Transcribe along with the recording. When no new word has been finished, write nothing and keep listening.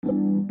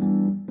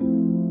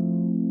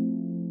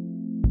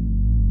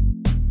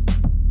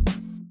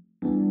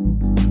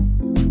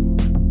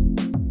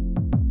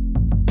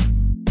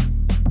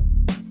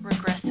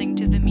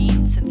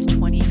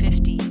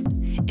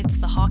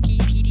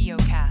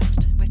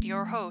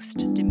your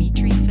host,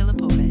 Dmitry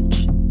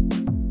Filipovich.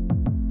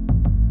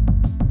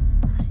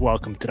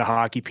 Welcome to the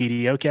Hockey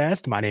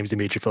PDO-cast. My name is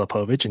Dmitry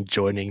Filipovich, and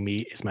joining me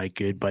is my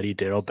good buddy,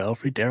 Daryl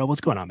Belfry. Daryl, what's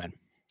going on, man?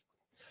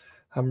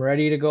 I'm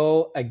ready to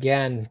go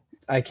again.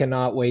 I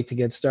cannot wait to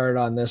get started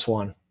on this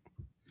one.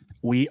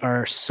 We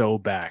are so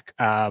back.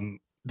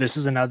 This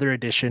is another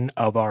edition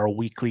of our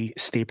weekly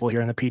staple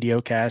here on the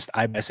PDO-cast.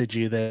 I message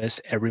you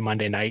this every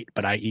Monday night,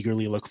 but I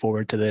eagerly look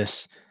forward to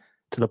this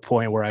to the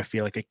point where I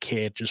feel like a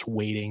kid just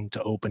waiting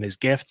to open his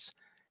gifts.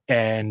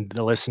 And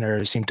the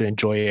listeners seem to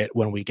enjoy it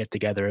when we get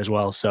together as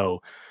well. So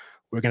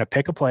we're going to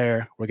pick a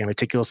player, we're going to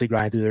meticulously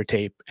grind through their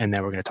tape, and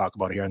then we're going to talk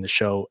about it here on the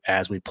show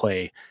as we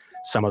play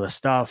some of the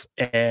stuff.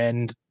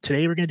 And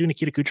today we're going to do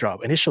Nikita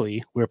Kucherov.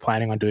 Initially, we were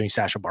planning on doing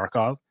Sasha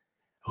Barkov,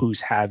 who's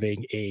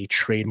having a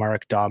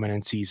trademark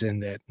dominant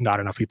season that not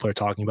enough people are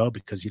talking about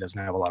because he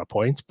doesn't have a lot of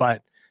points,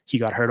 but he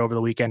got hurt over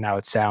the weekend. Now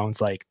it sounds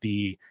like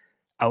the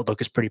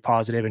outlook is pretty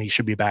positive and he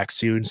should be back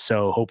soon.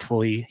 So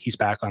hopefully he's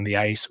back on the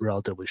ice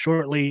relatively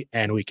shortly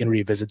and we can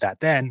revisit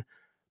that then.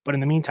 But in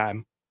the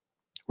meantime,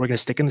 we're going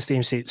to stick in the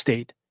same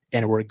state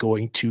and we're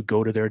going to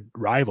go to their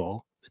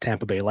rival, the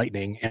Tampa Bay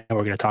Lightning, and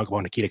we're going to talk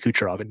about Nikita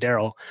Kucherov. And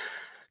Daryl,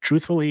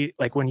 truthfully,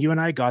 like when you and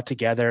I got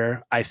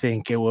together, I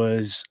think it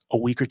was a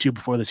week or two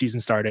before the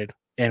season started,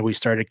 and we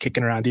started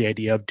kicking around the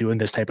idea of doing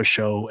this type of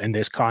show and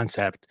this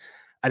concept.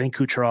 I think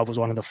Kucherov was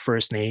one of the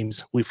first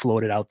names we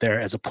floated out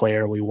there as a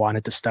player we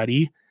wanted to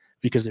study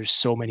because there's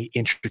so many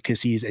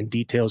intricacies and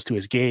details to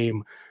his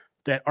game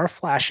that are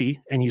flashy,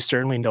 and you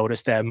certainly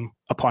notice them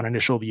upon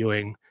initial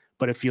viewing,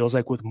 but it feels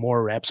like with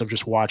more reps of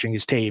just watching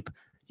his tape,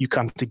 you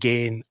come to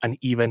gain an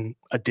even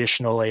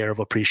additional layer of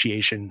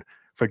appreciation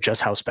for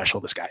just how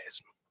special this guy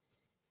is.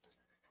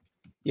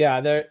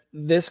 Yeah,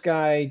 this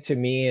guy to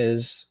me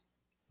is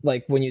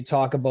like when you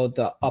talk about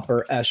the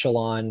upper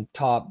echelon,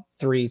 top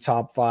 3,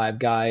 top 5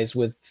 guys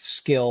with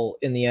skill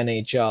in the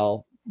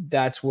NHL,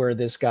 that's where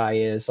this guy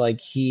is.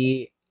 Like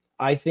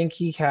I think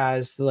he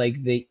has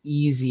like the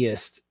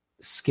easiest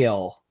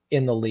skill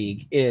in the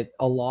league.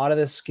 A lot of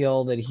the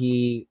skill that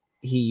he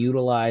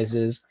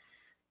utilizes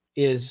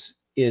is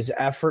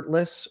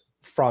effortless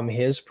from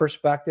his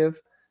perspective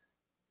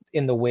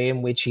in the way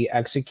in which he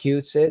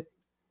executes it.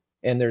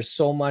 And there's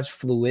so much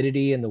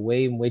fluidity in the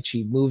way in which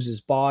he moves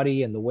his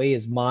body and the way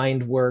his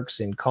mind works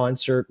in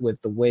concert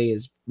with the way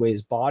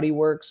his body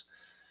works.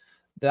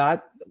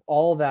 That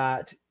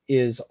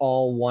is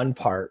all one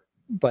part.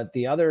 But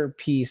the other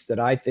piece that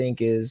I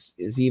think is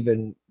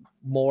even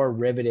more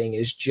riveting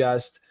is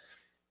just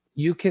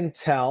you can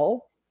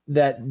tell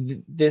that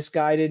this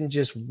guy didn't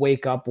just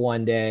wake up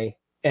one day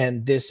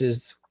and this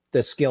is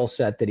the skill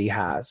set that he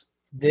has.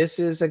 This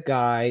is a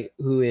guy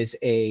who is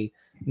a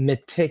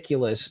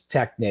meticulous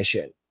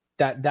technician.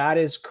 That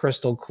is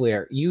crystal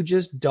clear. You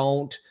just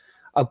don't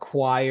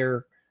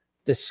acquire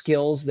the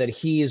skills that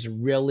he is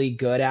really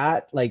good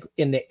at, like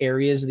in the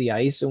areas of the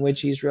ice in which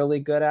he's really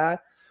good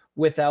at,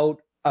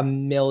 without a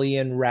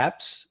million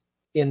reps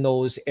in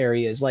those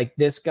areas. Like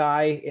this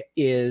guy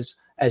is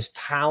as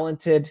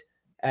talented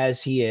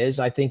as he is.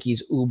 I think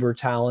he's uber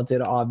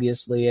talented,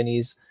 obviously, and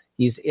he's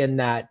in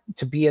that,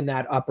 to be in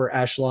that upper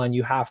echelon,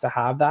 you have to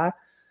have that.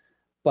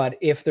 But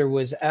if there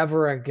was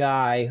ever a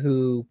guy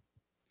who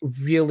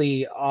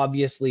really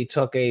obviously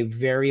took a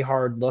very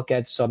hard look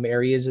at some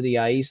areas of the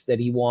ice that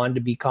he wanted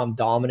to become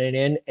dominant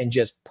in and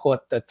just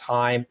put the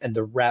time and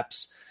the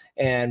reps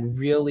and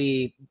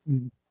really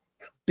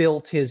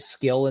built his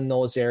skill in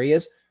those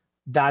areas,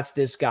 that's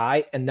this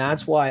guy. And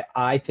that's why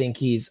I think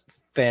he's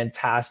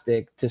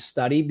fantastic to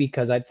study,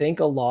 because I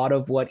think a lot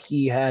of what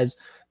he has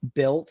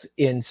built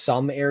in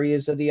some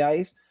areas of the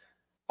ice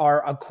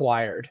are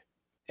acquired.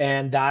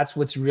 And that's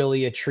what's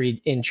really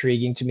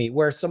intriguing to me.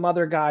 Where some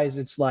other guys,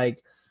 it's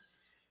like,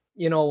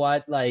 you know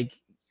what, like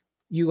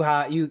you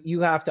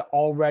have to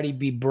already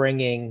be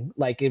bringing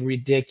like a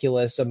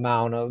ridiculous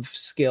amount of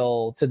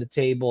skill to the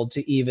table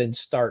to even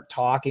start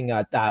talking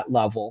at that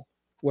level.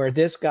 Where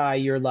this guy,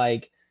 you're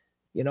like,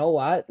 you know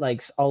what,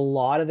 like a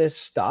lot of this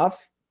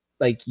stuff,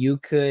 like you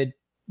could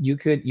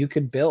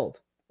build.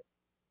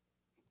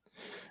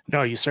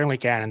 No, you certainly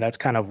can. And that's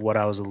kind of what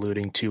I was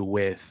alluding to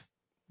with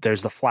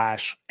there's the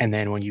flash. And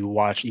then when you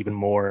watch even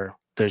more,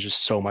 there's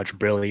just so much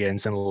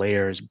brilliance and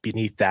layers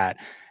beneath that.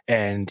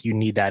 And you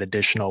need that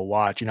additional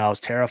watch. You know, I was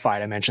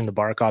terrified. I mentioned the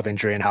Barkov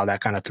injury and how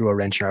that kind of threw a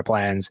wrench in our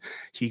plans.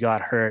 He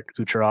got hurt,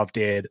 Kucherov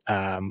did,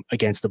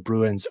 against the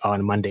Bruins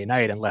on Monday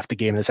night and left the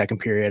game in the second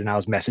period. And I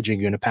was messaging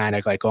you in a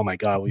panic, like, oh my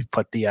God, we've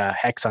put the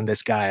hex on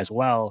this guy as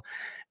well.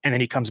 And then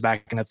he comes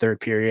back in the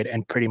third period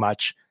and pretty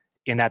much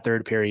in that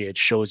third period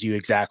shows you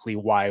exactly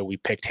why we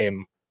picked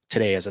him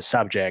today as a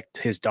subject.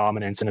 His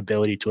dominance and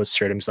ability to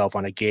assert himself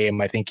on a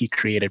game. I think he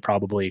created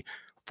probably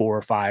 4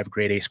 or 5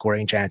 grade A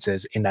scoring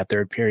chances in that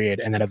third period,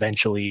 and then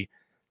eventually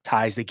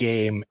ties the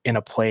game in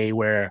a play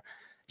where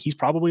he's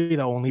probably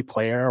the only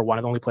player or one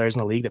of the only players in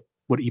the league that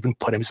would even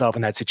put himself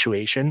in that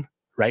situation,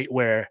 right?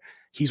 Where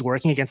he's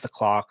working against the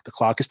clock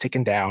is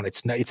ticking down.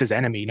 It's his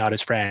enemy, not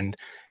his friend.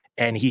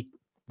 And he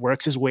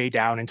works his way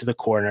down into the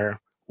corner,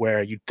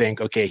 where you'd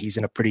think, okay, he's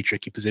in a pretty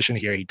tricky position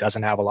here. He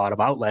doesn't have a lot of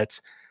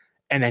outlets.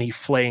 And then he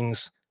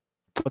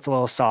puts a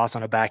little sauce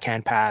on a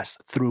backhand pass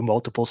through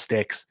multiple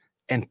sticks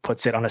and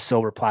puts it on a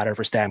silver platter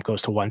for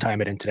Stamkos to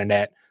one-time it into the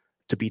net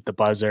to beat the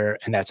buzzer,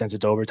 and that sends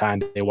it to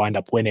overtime. They wind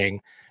up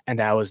winning. And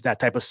that was that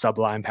type of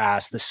sublime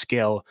pass, the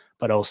skill,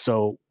 but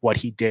also what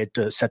he did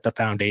to set the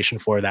foundation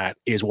for that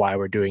is why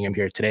we're doing him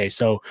here today.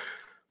 So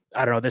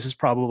I don't know. This is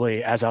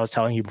probably, as I was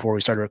telling you before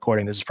we started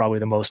recording, this is probably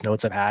the most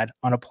notes I've had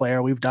on a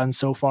player we've done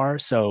so far.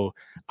 So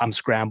I'm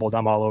scrambled.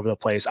 I'm all over the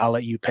place. I'll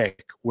let you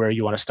pick where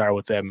you want to start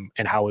with them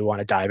and how we want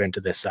to dive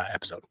into this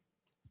episode.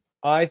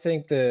 I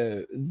think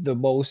the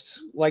most,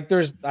 like,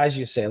 there's, as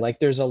you say, like,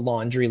 there's a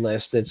laundry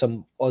list that's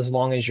as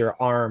long as your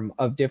arm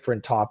of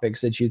different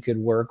topics that you could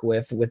work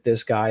with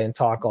this guy and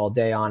talk all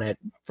day on it.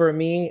 For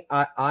me,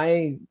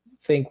 I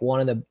think one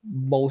of the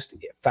most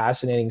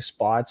fascinating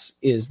spots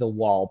is the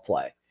wall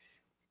play.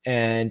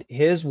 And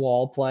his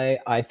wall play,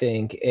 I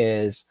think,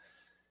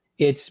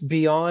 it's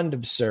beyond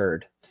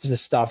absurd, the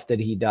stuff that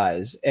he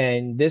does.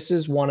 And this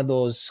is one of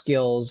those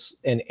skills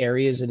and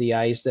areas of the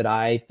ice that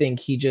I think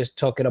he just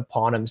took it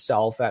upon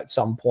himself at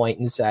some point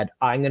and said,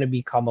 I'm going to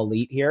become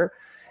elite here.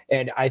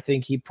 And I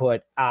think he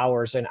put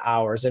hours and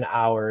hours and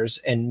hours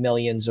and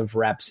millions of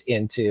reps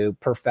into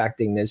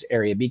perfecting this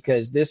area,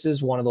 because this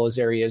is one of those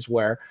areas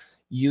where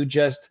you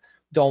just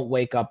don't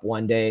wake up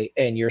one day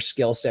and your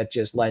skill set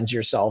just lends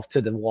yourself to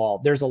the wall.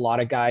 There's a lot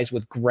of guys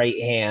with great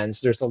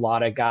hands. There's a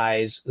lot of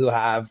guys who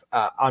have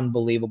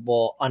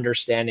unbelievable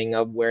understanding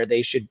of where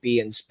they should be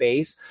in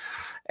space.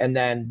 And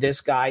then this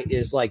guy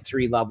is like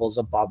 3 levels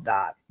above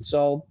that.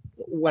 So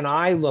when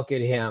I look at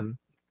him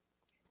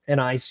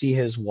and I see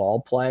his wall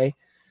play,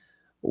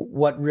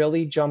 what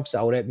really jumps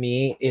out at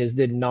me is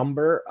the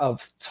number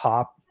of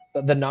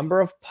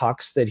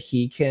pucks that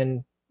he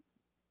can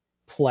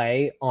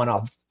play on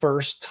a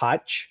first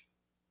touch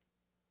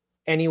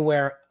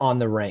anywhere on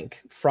the rink.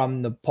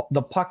 From the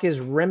puck is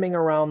rimming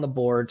around the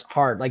boards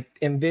hard. Like,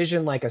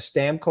 envision like a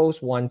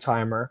Stamkos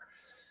one-timer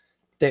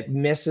that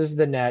misses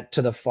the net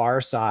to the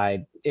far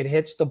side. It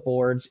hits the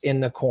boards in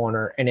the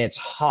corner and it's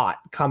hot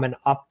coming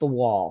up the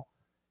wall.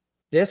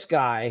 This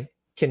guy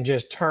can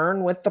just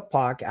turn with the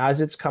puck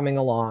as it's coming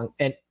along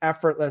and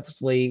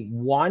effortlessly,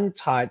 one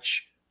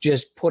touch,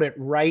 just put it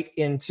right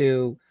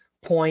into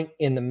point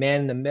in the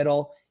man in the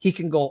middle. He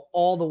can go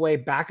all the way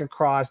back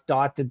across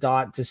dot to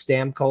dot to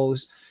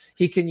Stamkos.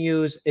 He can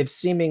use if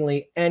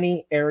seemingly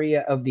any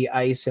area of the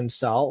ice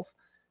himself.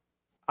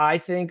 I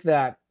think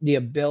that the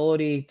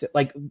ability to,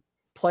 like,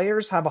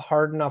 players have a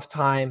hard enough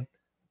time,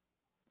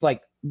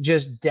 like,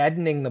 just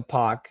deadening the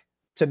puck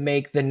to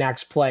make the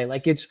next play.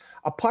 Like, it's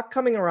a puck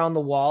coming around the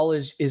wall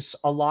is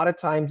a lot of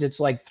times it's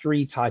like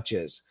 3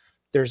 touches.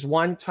 There's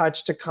one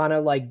touch to kind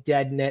of like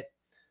deaden it.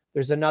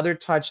 There's another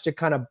touch to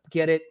kind of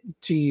get it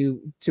to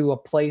you to a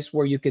place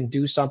where you can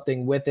do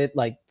something with it,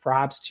 like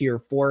perhaps to your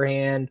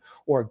forehand,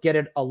 or get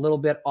it a little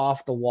bit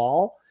off the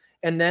wall.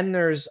 And then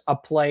there's a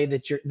play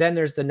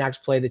there's the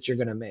next play that you're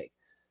going to make.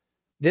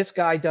 This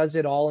guy does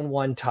it all in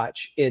one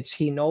touch.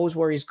 He knows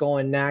where he's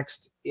going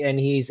next, and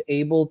he's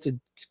able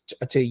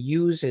to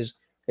use his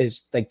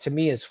like, to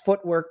me, his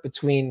footwork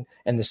between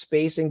and the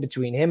spacing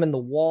between him and the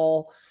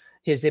wall,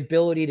 his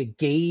ability to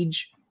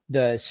gauge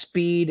the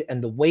speed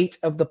and the weight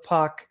of the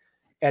puck,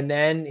 and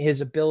then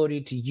his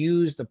ability to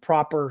use the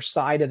proper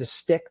side of the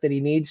stick that he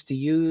needs to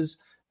use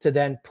to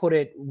then put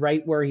it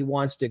right where he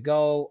wants to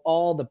go.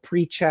 All the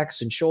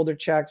pre-checks and shoulder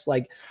checks,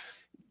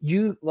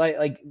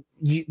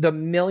 the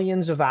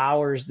millions of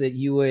hours that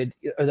you would,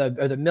 or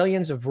the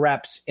millions of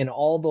reps in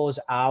all those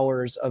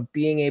hours of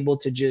being able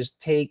to just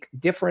take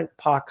different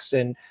pucks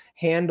and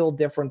handle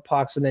different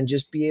pucks, and then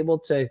just be able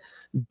to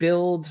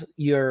build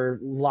your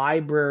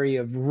library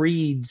of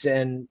reads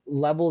and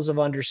levels of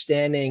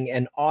understanding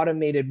and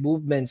automated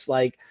movements.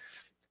 Like,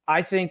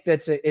 I think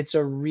it's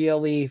a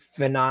really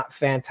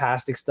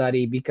fantastic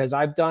study, because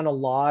I've done a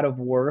lot of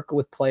work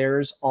with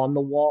players on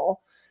the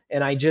wall,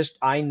 and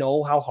I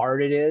know how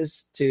hard it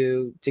is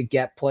to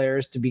get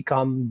players to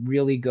become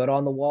really good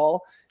on the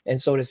wall.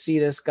 And so to see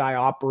this guy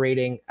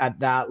operating at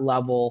that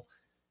level,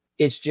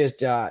 it's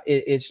just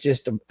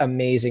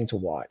amazing to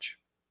watch.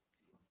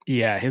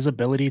 Yeah, his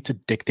ability to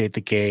dictate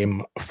the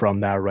game from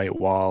that right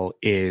wall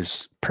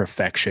is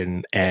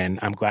perfection. And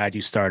I'm glad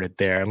you started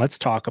there. And let's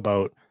talk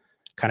about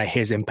kind of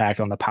his impact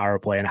on the power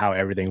play and how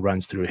everything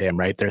runs through him,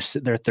 right?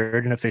 They're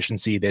third in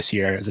efficiency this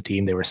year as a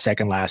team. They were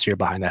second last year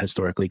behind that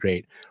historically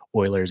great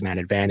Oilers man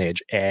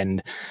advantage.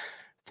 And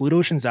Fluto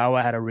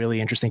Shinzawa had a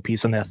really interesting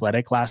piece on The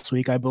Athletic last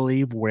week, I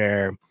believe,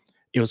 where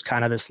it was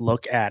kind of this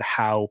look at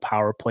how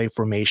power play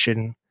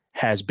formation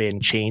has been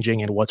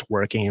changing and what's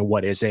working and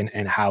what isn't,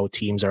 and how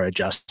teams are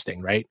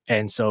adjusting, right?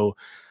 And so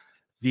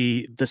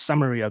the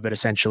summary of it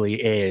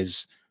essentially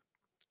is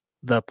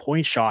the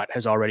point shot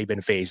has already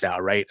been phased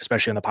out, right?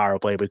 Especially on the power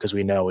play, because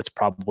we know it's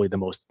probably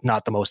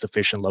not the most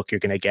efficient look you're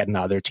going to get, and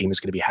the other team is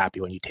going to be happy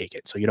when you take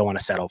it. So you don't want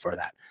to settle for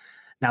that.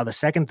 Now, the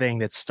second thing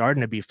that's starting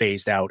to be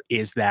phased out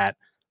is that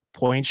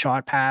point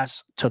shot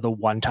pass to the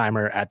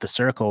one-timer at the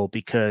circle,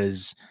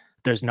 because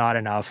there's not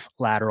enough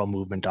lateral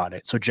movement on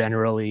it. So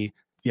generally,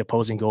 the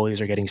opposing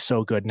goalies are getting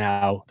so good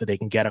now that they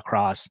can get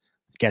across,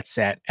 get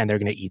set, and they're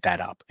going to eat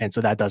that up. And so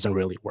that doesn't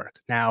really work.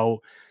 Now,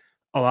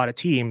 a lot of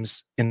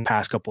teams in the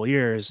past couple of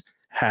years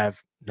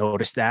have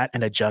noticed that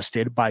and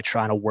adjusted by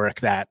trying to work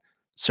that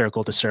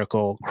circle to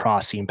circle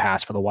cross seam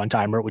pass for the one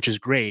timer, which is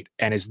great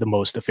and is the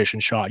most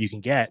efficient shot you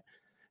can get.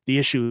 The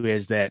issue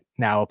is that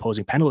now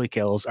opposing penalty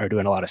kills are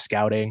doing a lot of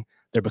scouting.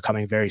 They're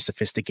becoming very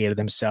sophisticated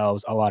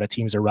themselves. A lot of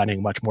teams are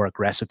running much more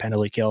aggressive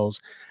penalty kills,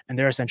 and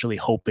they're essentially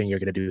hoping you're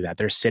going to do that.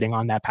 They're sitting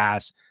on that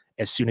pass.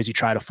 As soon as you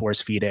try to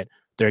force feed it,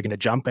 they're going to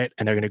jump it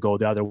and they're going to go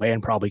the other way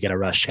and probably get a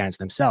rush chance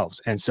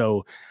themselves. And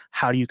so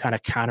how do you kind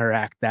of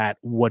counteract that?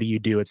 What do you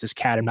do? It's this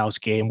cat and mouse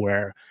game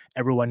where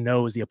everyone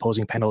knows the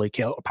opposing penalty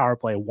kill power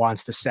play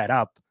wants to set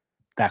up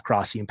that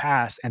cross seam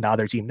pass and the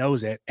other team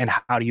knows it. And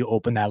how do you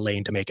open that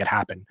lane to make it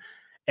happen?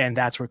 And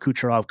that's where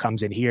Kucherov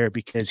comes in here,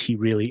 because he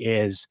really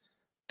is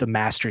the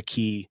master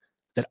key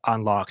that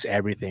unlocks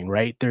everything,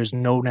 right? There's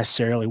no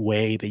necessarily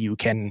way that you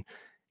can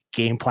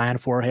game plan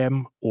for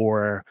him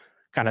or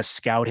kind of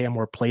scout him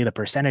or play the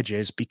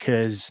percentages,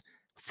 because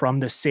from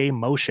the same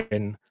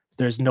motion,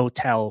 there's no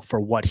tell for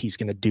what he's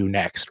going to do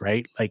next,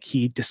 right? Like,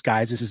 he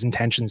disguises his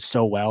intentions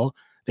so well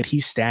that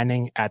he's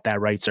standing at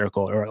that right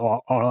circle or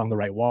along the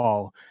right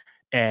wall.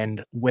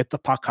 And with the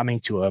puck coming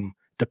to him,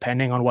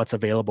 depending on what's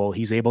available,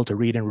 he's able to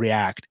read and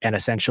react and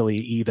essentially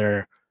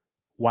either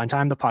one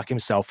time the puck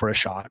himself for a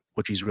shot,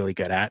 which he's really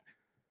good at,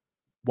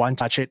 one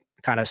touch it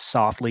kind of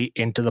softly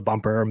into the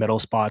bumper or middle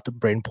spot to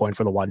brain point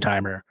for the one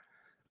timer,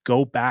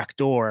 go back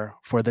door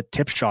for the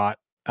tip shot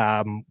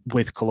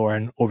with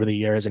Kaloran over the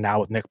years and now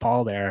with Nick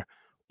Paul there,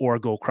 or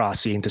go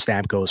cross seam to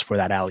Stamkos for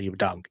that alley-oop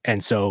dunk.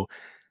 And so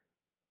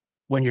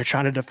when you're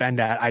trying to defend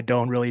that, I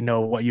don't really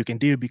know what you can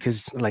do,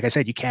 because like I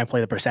said, you can't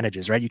play the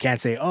percentages, right? You can't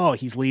say, oh,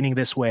 he's leaning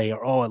this way,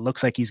 or, oh, it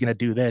looks like he's going to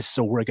do this,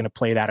 so we're going to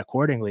play that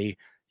accordingly.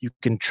 You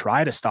can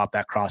try to stop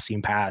that cross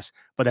seam pass,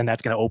 but then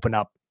that's going to open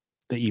up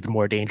the even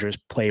more dangerous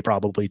play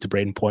probably to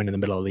Braden Point in the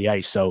middle of the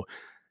ice. So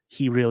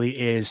he really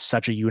is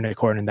such a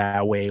unicorn in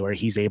that way, where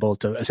he's able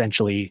to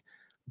essentially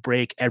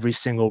break every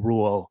single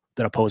rule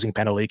that opposing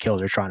penalty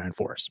kills are trying to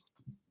enforce.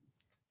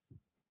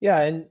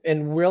 Yeah,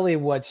 and really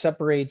what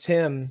separates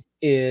him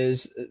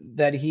is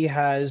that he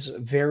has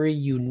very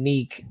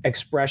unique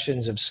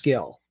expressions of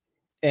skill.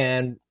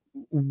 And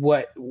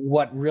what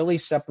really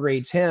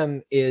separates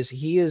him is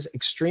he is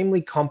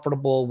extremely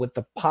comfortable with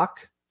the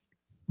puck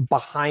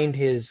behind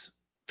his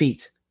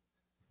feet.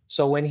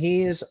 So when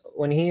he is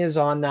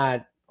on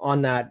that,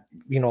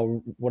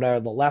 whatever,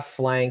 the left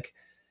flank,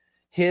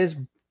 his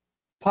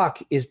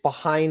puck is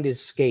behind his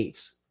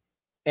skates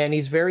and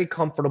he's very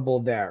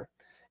comfortable there.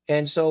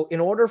 And so in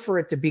order for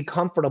it to be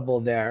comfortable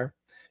there,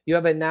 you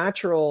have a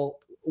natural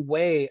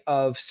way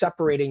of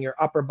separating your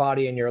upper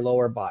body and your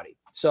lower body.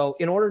 So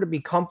in order to be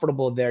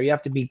comfortable there, you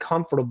have to be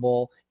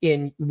comfortable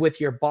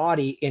with your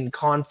body in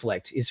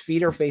conflict. His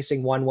feet are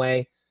facing one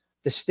way,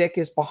 the stick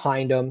is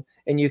behind him,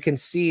 and you can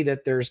see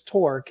that there's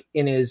torque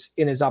in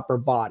his upper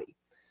body.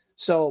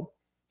 So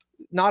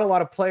not a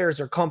lot of players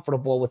are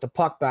comfortable with the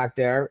puck back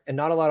there, and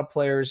not a lot of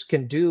players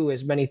can do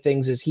as many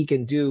things as he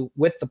can do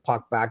with the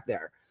puck back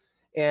there.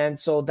 And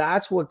so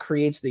that's what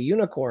creates the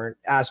unicorn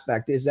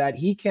aspect, is that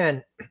he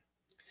can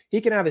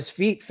have his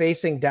feet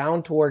facing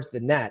down towards the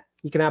net.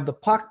 He can have the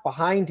puck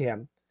behind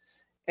him.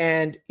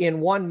 And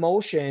in one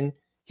motion,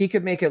 he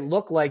could make it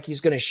look like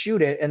he's going to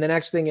shoot it. And the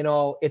next thing you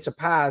know, it's a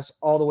pass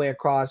all the way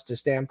across to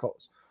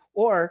Stamkos.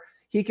 Or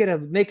he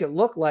could make it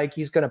look like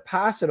he's going to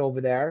pass it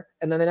over there.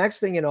 And then the next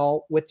thing you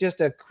know, with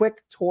just a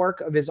quick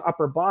torque of his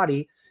upper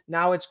body,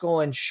 now it's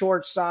going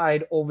short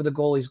side over the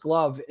goalie's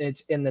glove and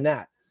it's in the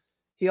net.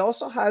 He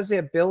also has the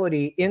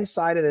ability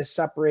inside of this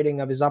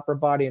separating of his upper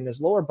body and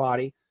his lower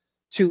body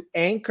to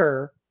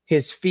anchor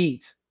his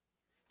feet.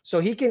 So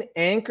he can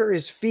anchor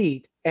his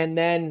feet and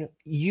then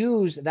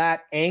use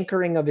that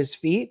anchoring of his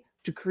feet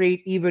to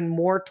create even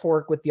more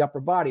torque with the upper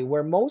body,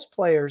 where most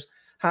players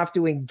have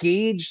to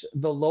engage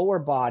the lower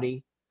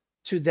body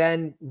to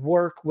then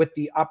work with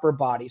the upper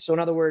body. So in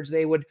other words,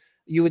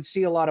 you would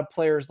see a lot of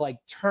players like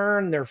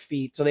turn their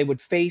feet. So they would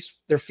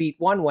face their feet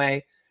one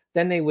way,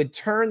 then they would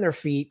turn their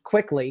feet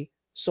quickly,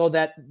 so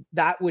that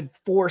would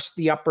force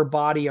the upper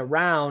body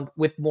around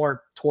with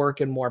more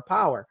torque and more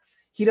power.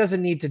 He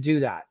doesn't need to do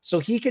that. So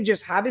he can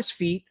just have his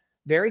feet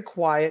very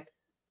quiet,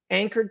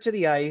 anchored to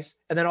the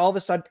ice, and then all of a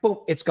sudden, boom,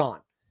 it's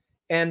gone.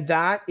 And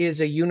that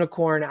is a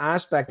unicorn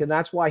aspect. And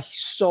that's why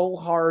he's so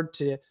hard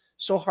to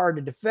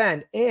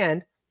defend.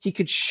 And he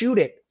could shoot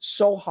it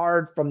so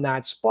hard from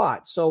that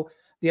spot. So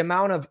the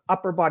amount of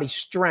upper body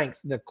strength,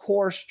 the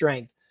core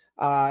strength,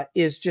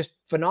 is just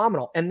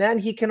phenomenal. And then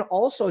he can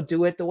also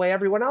do it the way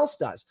everyone else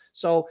does.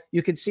 So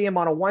you can see him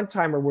on a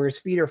one-timer where his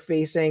feet are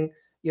facing,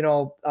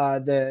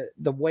 the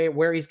way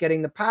where he's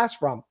getting the pass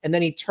from. And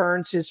then he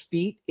turns his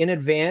feet in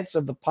advance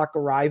of the puck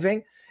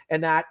arriving.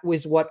 And that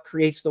was what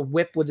creates the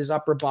whip with his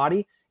upper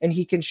body. And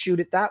he can shoot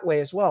it that way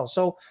as well.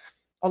 So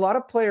a lot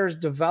of players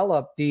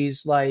develop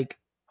these, like,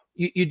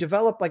 you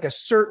develop like a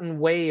certain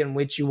way in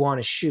which you want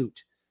to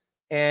shoot.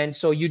 And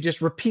so you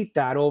just repeat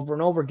that over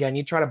and over again.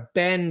 You try to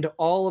bend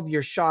all of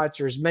your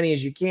shots, or as many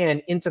as you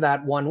can, into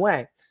that one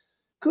way.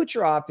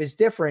 Kucherov is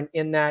different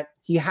in that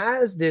he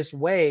has this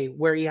way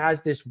where he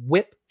has this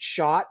whip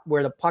shot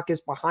where the puck is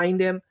behind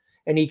him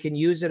and he can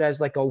use it as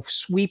like a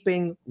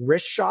sweeping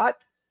wrist shot.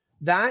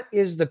 That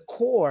is the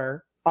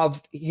core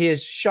of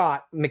his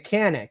shot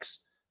mechanics,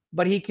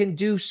 but he can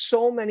do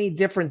so many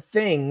different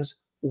things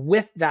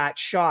with that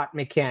shot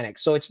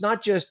mechanics. So it's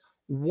not just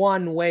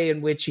one way in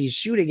which he's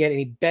shooting it and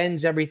he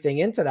bends everything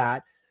into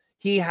that.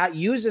 He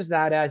uses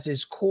that as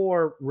his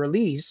core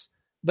release,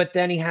 but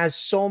then he has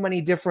so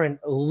many different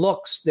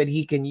looks that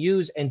he can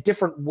use and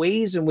different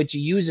ways in which he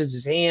uses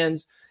his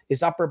hands,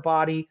 his upper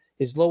body,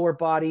 his lower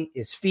body,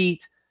 his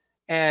feet.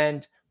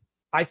 And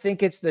I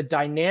think it's the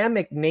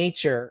dynamic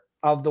nature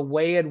of the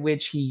way in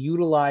which he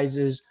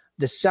utilizes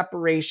the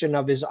separation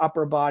of his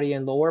upper body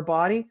and lower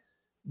body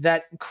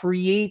that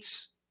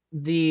creates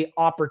the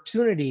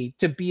opportunity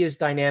to be as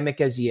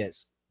dynamic as he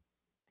is.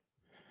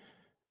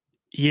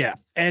 Yeah.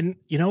 And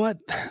you know what?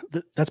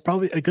 That's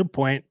probably a good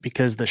point,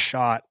 because the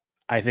shot,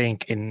 I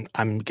think, and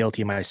I'm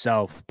guilty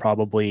myself,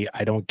 probably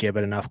I don't give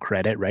it enough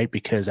credit, right?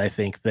 Because I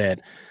think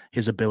that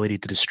his ability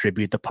to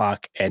distribute the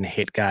puck and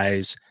hit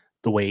guys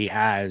the way he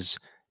has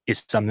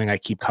is something I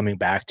keep coming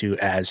back to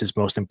as his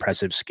most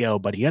impressive skill.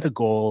 But he had a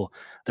goal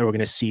that we're going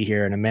to see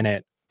here in a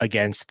minute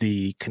against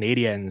the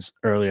Canadiens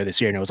earlier this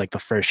year, and it was like the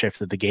first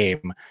shift of the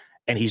game.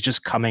 And he's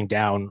just coming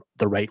down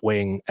the right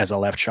wing as a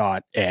left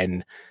shot,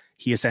 and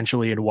he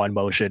essentially in one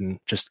motion,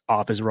 just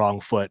off his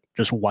wrong foot,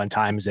 just one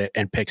times it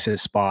and picks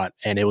his spot.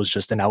 And it was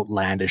just an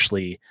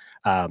outlandishly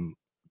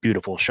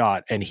beautiful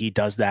shot. And he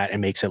does that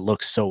and makes it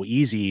look so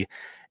easy.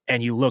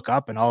 And you look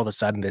up and all of a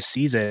sudden this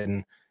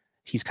season,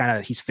 he's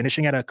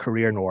finishing at a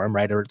career norm,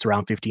 right? Or it's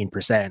around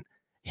 15%.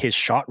 His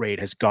shot rate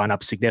has gone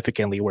up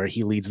significantly, where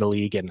he leads the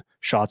league in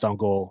shots on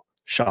goal,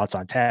 shot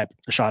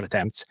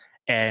attempts.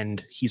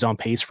 And he's on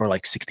pace for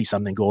like 60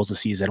 something goals a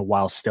season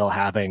while still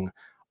having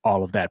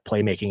all of that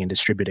playmaking and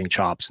distributing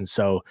chops. And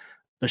so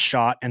the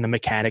shot and the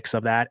mechanics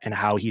of that and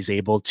how he's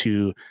able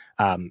to,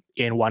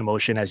 in one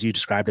motion, as you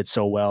described it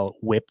so well,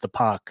 whip the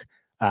puck,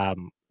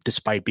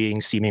 despite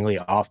being seemingly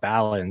off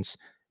balance,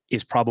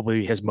 is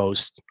probably his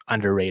most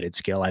underrated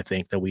skill, I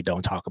think, that we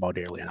don't talk about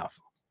nearly enough.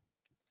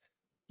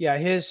 Yeah,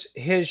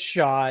 his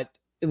shot,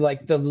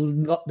 like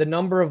the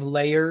number of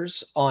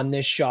layers on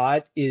this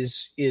shot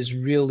is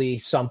really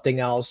something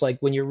else. Like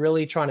when you're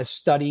really trying to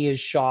study his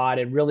shot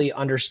and really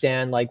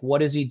understand like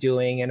what is he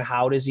doing and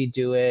how does he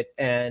do it,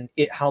 and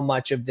how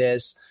much of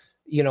this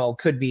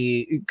could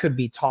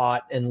be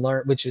taught and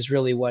learned, which is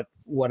really what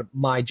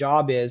my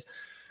job is.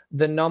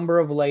 The number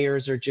of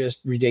layers are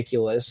just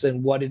ridiculous,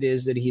 and what it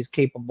is that he's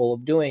capable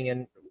of doing.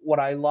 And what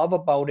I love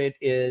about it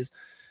is,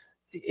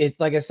 it's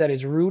like I said,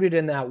 it's rooted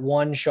in that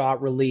one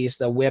shot release,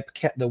 the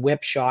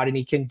whip shot, and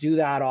he can do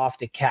that off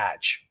the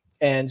catch.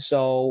 And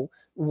so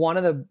one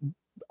of the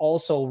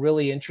also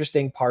really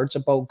interesting parts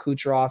about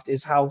Kucherov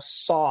is how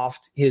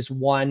soft his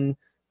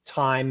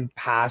one-time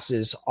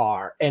passes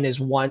are, and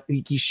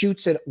he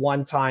shoots it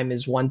one time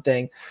is one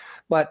thing,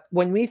 but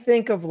when we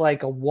think of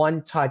like a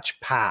one-touch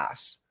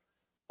pass,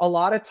 a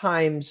lot of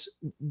times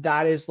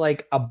that is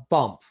like a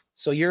bump.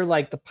 So you're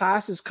like, the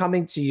pass is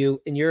coming to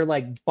you and you're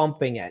like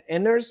bumping it.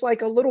 And there's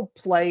like a little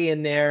play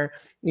in there.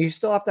 You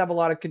still have to have a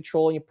lot of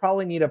control. And you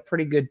probably need a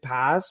pretty good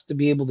pass to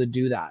be able to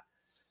do that.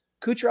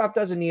 Kucherov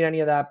doesn't need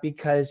any of that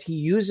because he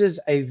uses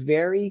a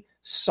very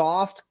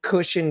soft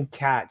cushion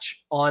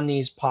catch on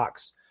these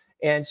pucks.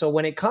 And so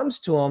when it comes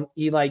to him,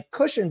 he like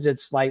cushions it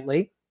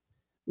slightly,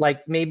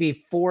 like maybe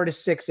 4 to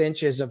 6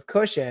 inches of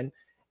cushion.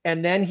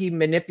 And then he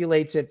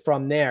manipulates it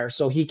from there.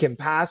 So he can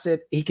pass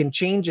it. He can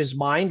change his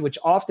mind, which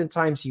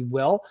oftentimes he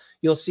will.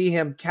 You'll see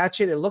him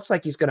catch it. It looks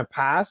like he's going to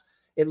pass.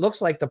 It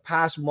looks like the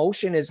pass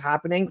motion is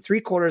happening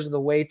 3/4 of the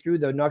way through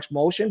the next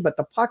motion, but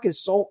the puck is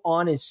so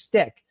on his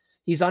stick.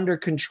 He's under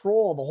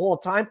control the whole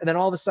time. And then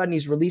all of a sudden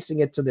he's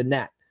releasing it to the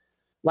net.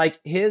 Like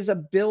his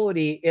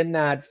ability in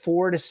that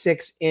 4 to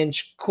 6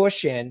 inch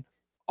cushion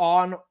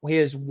on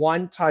his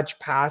one-touch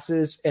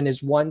passes and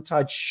his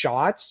one-touch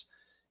shots,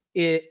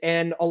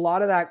 and a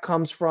lot of that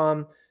comes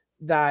from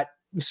that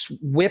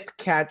whip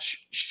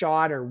catch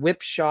shot or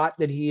whip shot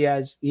that he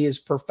has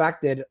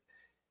perfected.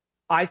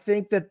 I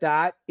think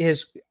that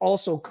is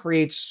also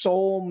creates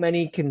so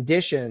many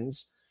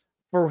conditions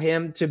for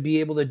him to be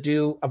able to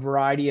do a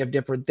variety of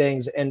different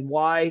things. And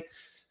why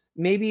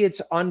maybe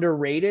it's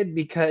underrated,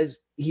 because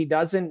he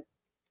doesn't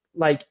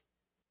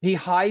he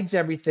hides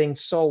everything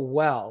so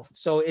well.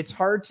 So it's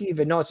hard to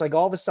even know. It's like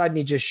all of a sudden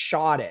he just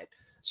shot it.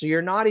 So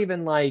you're not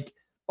even like,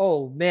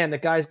 oh man, the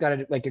guy's got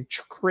a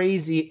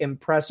crazy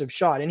impressive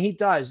shot. And he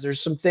does.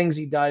 There's some things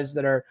he does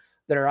that are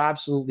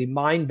absolutely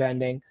mind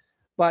bending.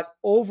 But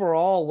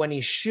overall, when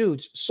he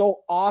shoots,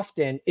 so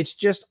often it's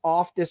just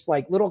off this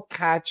like little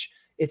catch.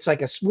 It's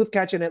like a smooth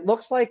catch, and it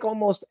looks like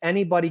almost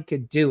anybody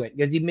could do it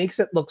because he makes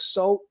it look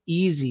so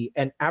easy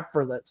and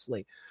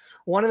effortlessly.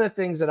 One of the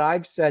things that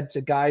I've said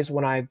to guys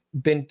when I've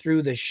been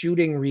through the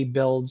shooting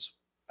rebuilds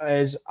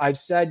is I've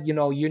said,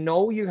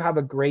 you have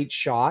a great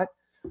shot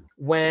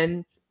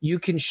when you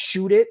can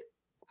shoot it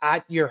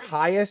at your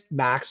highest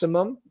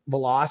maximum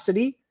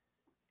velocity,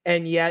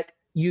 and yet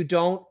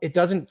it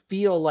doesn't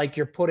feel like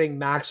you're putting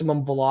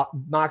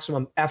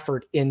maximum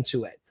effort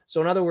into it.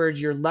 So in other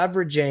words, you're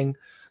leveraging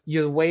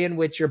the way in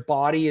which your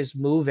body is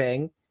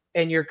moving,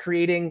 and you're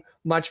creating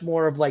much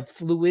more of like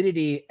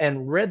fluidity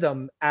and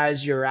rhythm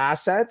as your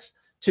assets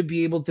to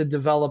be able to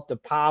develop the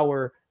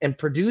power and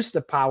produce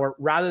the power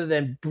rather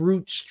than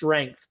brute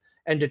strength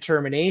and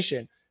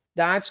determination.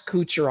 That's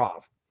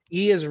Kucherov.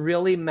 He has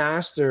really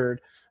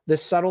mastered the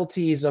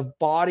subtleties of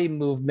body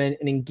movement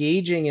and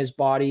engaging his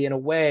body in a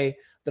way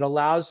that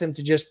allows him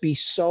to just be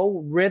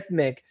so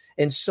rhythmic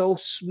and so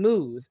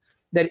smooth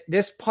that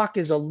this puck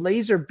is a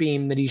laser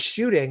beam that he's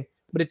shooting,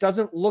 but it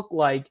doesn't look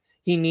like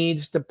he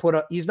needs to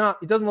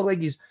it doesn't look like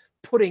he's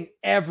putting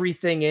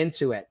everything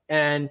into it.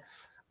 And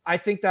I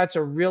think that's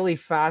a really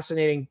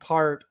fascinating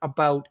part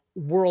about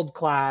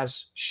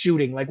world-class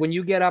shooting. Like when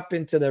you get up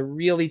into the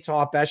really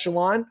top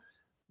echelon,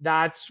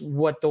 that's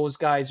what those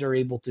guys are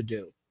able to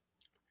do.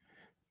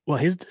 Well,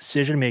 his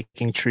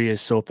decision-making tree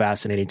is so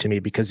fascinating to me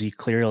because he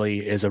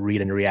clearly is a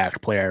read and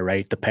react player,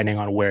 right? Depending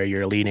on where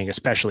you're leaning,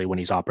 especially when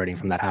he's operating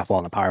from that half wall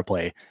in the power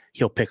play,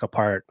 he'll pick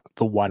apart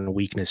the one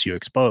weakness you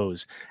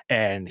expose.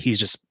 And he's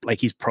just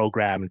like, he's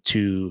programmed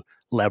to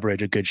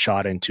leverage a good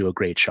shot into a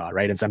great shot,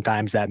 right? And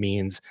sometimes that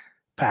means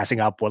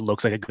passing up what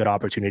looks like a good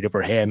opportunity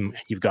for him.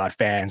 You've got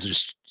fans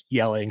just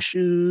yelling,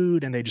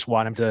 shoot, and they just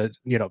want him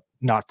to,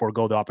 not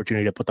forego the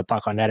opportunity to put the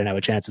puck on net and have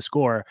a chance to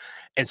score.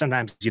 And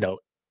sometimes,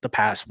 the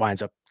pass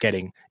winds up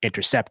getting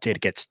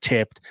intercepted, gets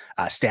tipped.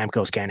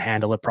 Stamkos can't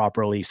handle it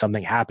properly.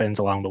 Something happens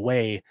along the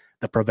way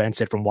that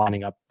prevents it from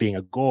winding up being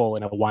a goal,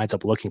 and it winds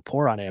up looking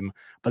poor on him.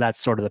 But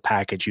that's sort of the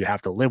package. You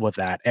have to live with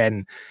that.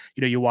 And,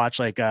 you watch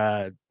like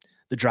the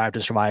Drive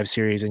to Survive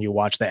series, and you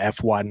watch the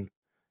F1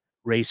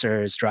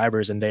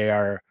 drivers, and they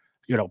are,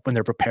 when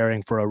they're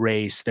preparing for a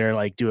race, they're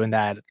like doing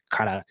that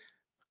kind of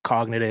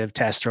cognitive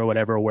test or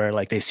whatever, where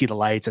like they see the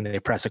lights and they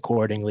press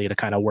accordingly to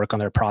kind of work on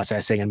their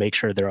processing and make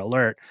sure they're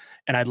alert.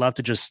 And I'd love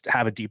to just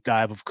have a deep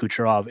dive of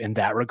Kucherov in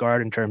that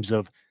regard, in terms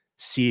of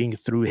seeing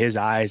through his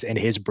eyes and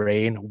his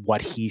brain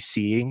what he's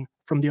seeing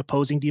from the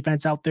opposing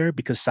defense out there,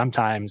 because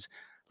sometimes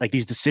like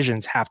these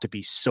decisions have to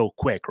be so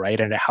quick, right?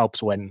 And it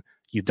helps when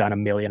you've done a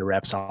million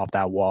reps off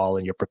that wall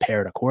and you're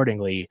prepared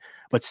accordingly.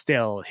 But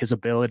still, his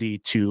ability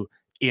to,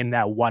 in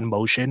that one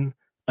motion,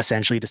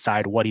 essentially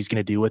decide what he's going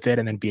to do with it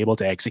and then be able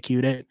to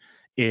execute it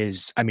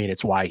is,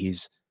 it's why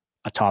he's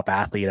a top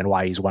athlete and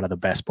why he's one of the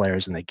best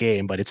players in the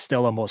game. But it's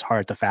still almost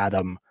hard to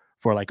fathom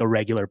for like a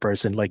regular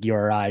person like you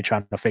or I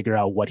trying to figure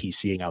out what he's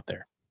seeing out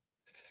there.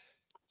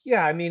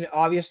 Yeah,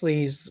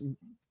 obviously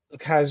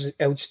has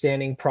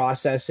outstanding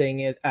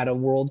processing at a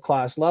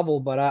world-class level,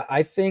 but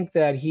I think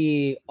that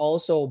he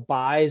also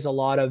buys a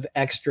lot of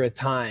extra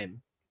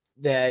time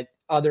that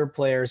other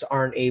players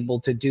aren't able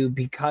to do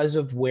because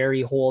of where he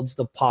holds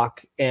the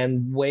puck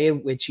and way in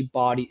which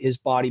his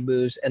body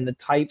moves and the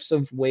types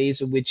of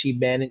ways in which he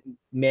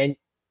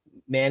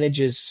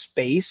manages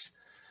space.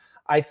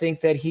 I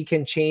think that he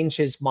can change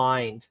his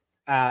mind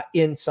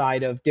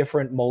inside of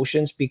different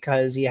motions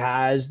because he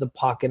has the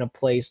puck in a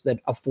place that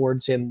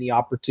affords him the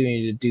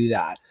opportunity to do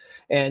that.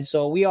 And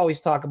so we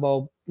always talk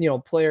about,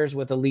 players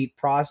with elite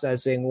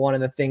processing. One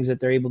of the things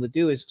that they're able to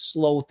do is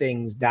slow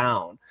things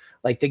down.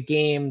 Like the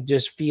game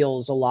just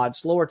feels a lot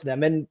slower to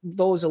them. And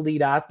those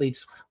elite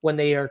athletes, when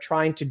they are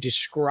trying to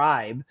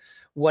describe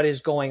what is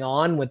going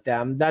on with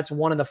them, that's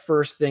one of the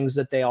first things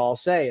that they all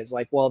say is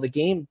like, well, the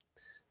game,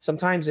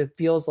 sometimes it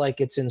feels like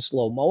it's in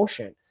slow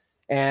motion.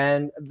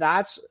 And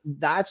that's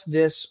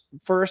this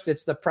first,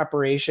 it's the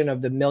preparation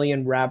of the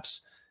million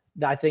reps.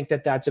 I think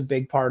that's a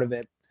big part of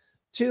it.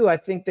 Two, I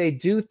think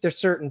there's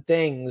certain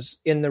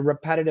things in the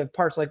repetitive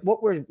parts, like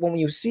when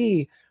you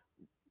see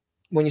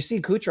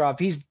Kucherov,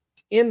 he's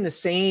in the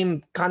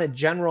same kind of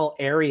general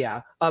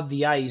area of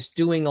the ice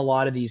doing a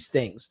lot of these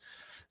things.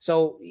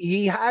 So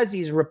he has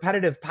these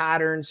repetitive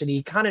patterns and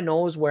he kind of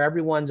knows where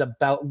everyone's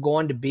about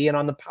going to be. And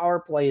on the power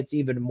play, it's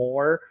even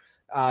more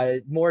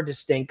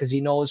distinct because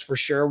he knows for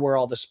sure where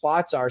all the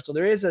spots are. So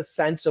there is a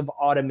sense of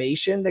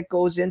automation that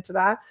goes into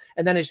that.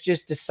 And then it's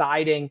just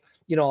deciding,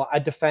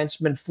 a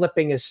defenseman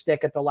flipping his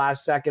stick at the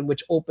last second,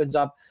 which opens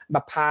up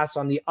a pass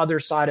on the other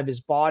side of his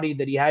body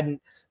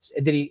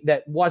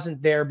that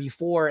wasn't there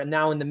before. And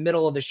now in the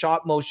middle of the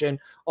shot motion,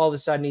 all of a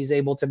sudden he's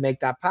able to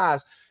make that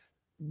pass.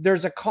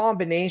 There's a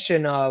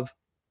combination of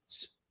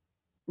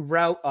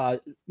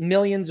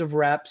millions of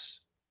reps,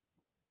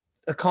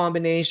 a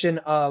combination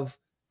of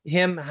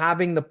him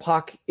having the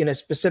puck in a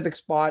specific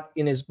spot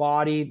in his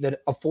body that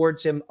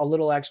affords him a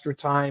little extra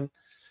time,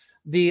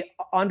 the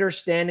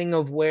understanding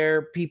of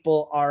where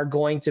people are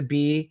going to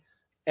be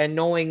and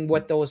knowing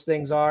what those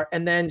things are,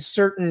 and then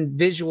certain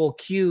visual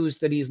cues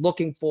that he's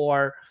looking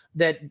for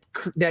that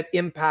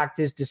impact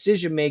his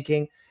decision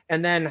making,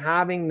 and then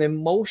having the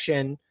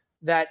motion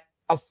that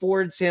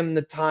affords him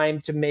the time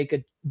to make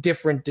a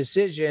different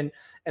decision.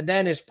 And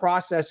then his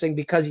processing,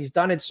 because he's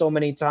done it so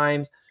many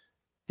times,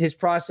 his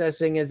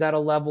processing is at a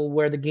level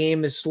where the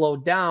game is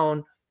slowed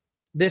down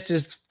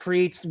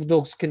creates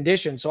those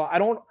conditions. So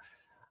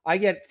I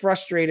get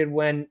frustrated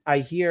when I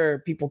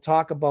hear people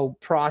talk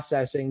about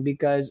processing,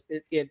 because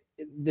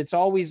it's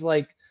always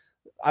like,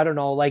 I don't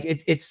know, like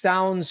it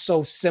sounds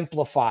so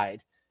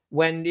simplified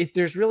when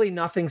there's really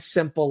nothing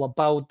simple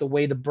about the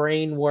way the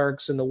brain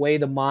works and the way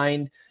the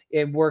mind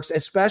it works,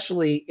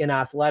 especially in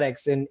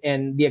athletics,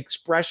 and the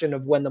expression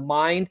of when the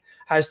mind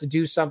has to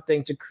do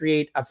something to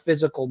create a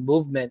physical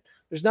movement.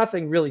 There's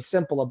nothing really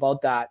simple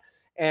about that.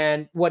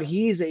 And what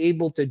he's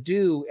able to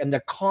do and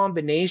the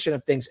combination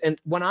of things. And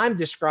when I'm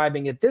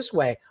describing it this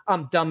way,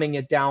 I'm dumbing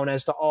it down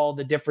as to all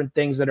the different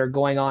things that are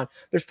going on.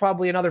 There's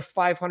probably another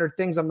 500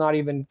 things I'm not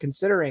even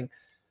considering.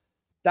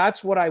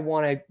 That's what I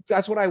want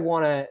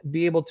to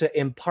be able to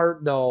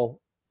impart, though,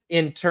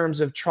 in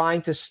terms of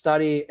trying to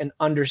study and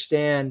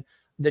understand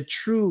the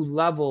true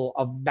level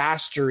of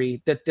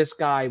mastery that this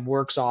guy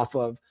works off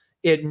of.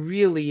 It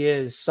really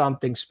is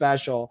something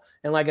special.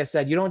 And like I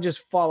said, you don't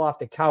just fall off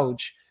the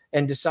couch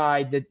and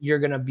decide that you're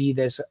going to be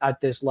this at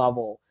this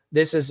level.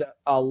 This is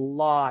a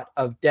lot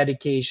of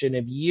dedication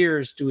of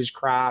years to his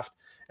craft.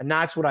 And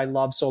that's what I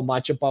love so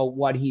much about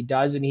what he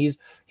does. And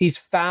he's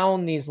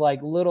found these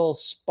like little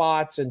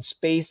spots and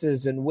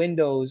spaces and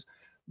windows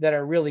that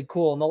are really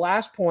cool. And the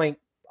last point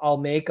I'll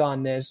make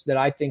on this that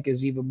I think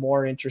is even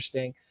more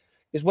interesting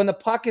is when the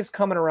puck is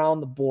coming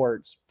around the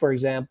boards, for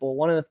example.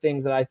 One of the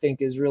things that I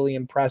think is really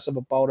impressive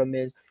about him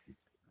is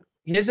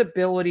his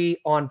ability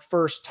on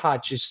first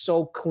touch is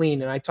so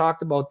clean. And I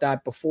talked about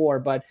that before,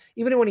 but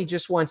even when he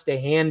just wants to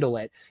handle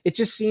it, it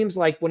just seems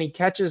like when he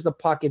catches the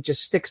puck, it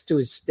just sticks to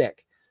his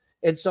stick.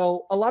 And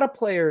so a lot of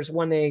players,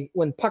 when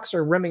pucks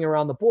are rimming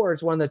around the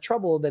boards, one of the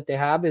trouble that they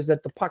have is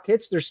that the puck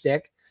hits their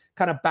stick,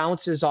 kind of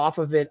bounces off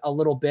of it a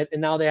little bit,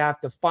 and now they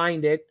have to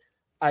find it.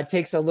 It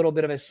takes a little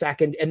bit of a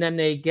second, and then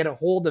they get a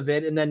hold of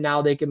it, and then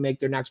now they can make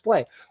their next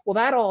play. Well,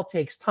 that all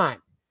takes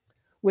time.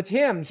 With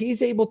him,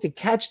 he's able to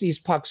catch these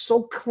pucks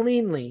so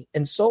cleanly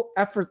and so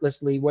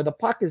effortlessly where the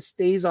puck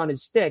stays on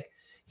his stick.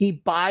 He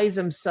buys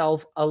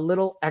himself a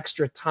little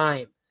extra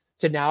time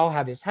to now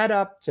have his head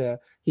up.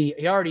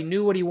 He already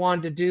knew what he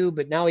wanted to do,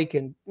 but now he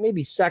can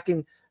maybe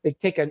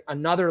take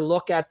another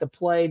look at the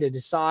play to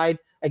decide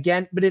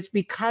again. But it's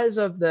because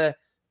of how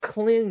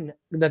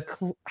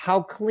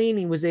clean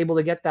he was able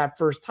to get that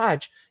first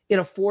touch. It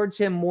affords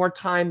him more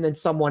time than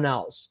someone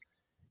else.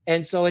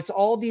 And so it's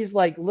all these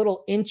like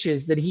little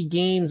inches that he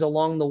gains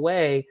along the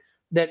way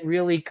that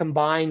really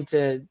combine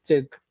to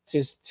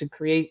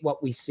create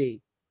what we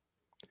see.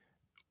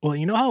 Well,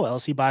 you know how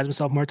else he buys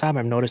himself more time?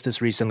 I've noticed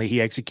this recently.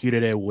 He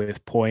executed it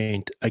with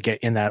Point again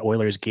in that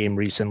Oilers game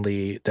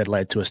recently that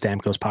led to a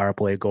Stamkos power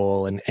play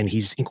goal. And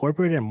he's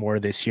incorporated it more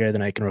this year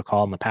than I can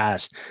recall in the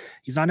past.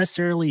 He's not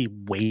necessarily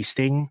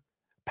wasting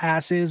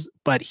passes,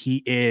 but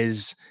he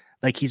is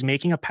like he's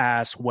making a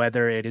pass,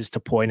 whether it is to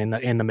Point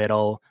in the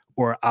middle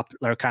or up,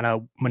 or kind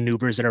of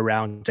maneuvers it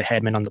around to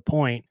Hedman on the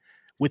point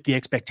with the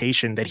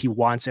expectation that he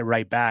wants it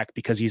right back,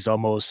 because he's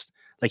almost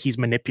like he's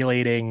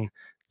manipulating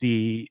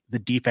the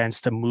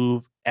defense to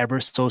move ever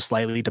so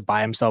slightly to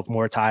buy himself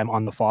more time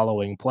on the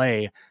following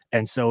play.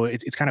 And so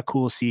it's kind of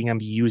cool seeing him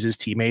use his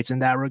teammates in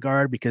that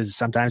regard, because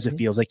sometimes it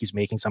feels like he's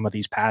making some of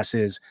these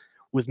passes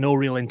with no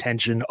real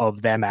intention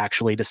of them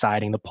actually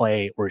deciding the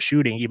play or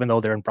shooting, even though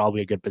they're in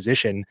probably a good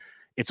position.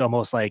 It's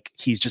almost like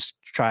he's just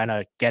trying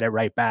to get it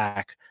right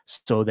back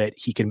so that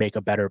he can make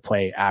a better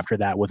play after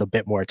that with a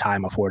bit more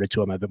time afforded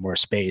to him, a bit more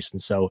space.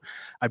 And so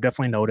I've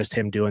definitely noticed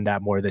him doing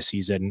that more this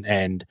season.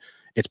 And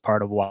it's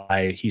part of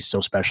why he's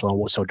so special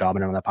and so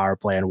dominant on the power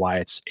play and why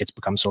it's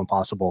become so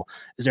impossible.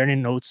 Is there any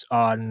notes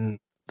on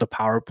the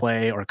power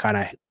play or kind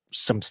of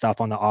some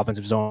stuff on the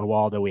offensive zone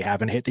wall that we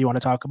haven't hit that you want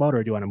to talk about,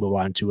 or do you want to move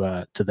on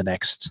to the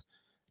next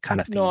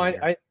kind of thing? No,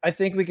 I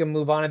think we can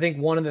move on. I think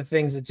one of the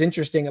things that's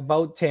interesting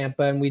about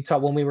Tampa, and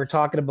when we were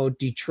talking about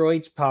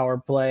Detroit's power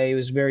play, it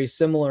was very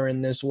similar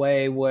in this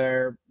way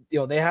where,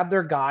 they have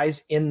their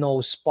guys in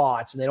those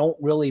spots and they don't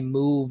really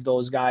move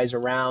those guys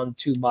around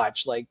too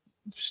much. Like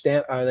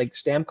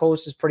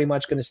Stamkos is pretty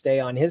much going to stay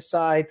on his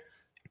side.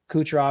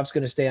 Kucherov's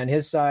going to stay on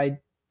his side.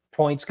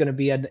 Point's going to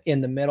be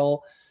in the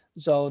middle.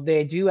 So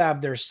they do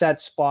have their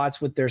set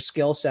spots with their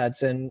skill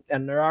sets. And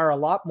there are a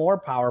lot more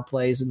power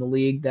plays in the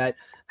league that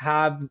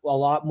have a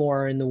lot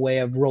more in the way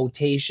of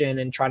rotation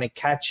and trying to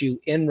catch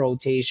you in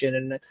rotation.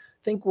 And I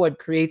think what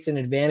creates an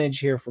advantage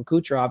here for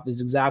Kucherov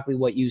is exactly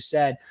what you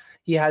said.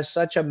 He has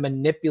such a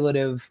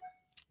manipulative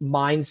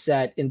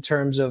mindset in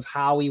terms of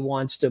how he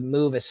wants to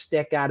move a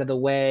stick out of the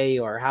way,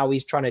 or how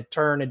he's trying to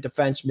turn a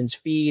defenseman's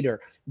feet or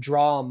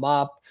draw him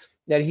up,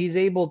 that he's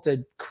able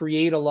to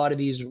create a lot of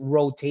these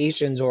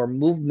rotations or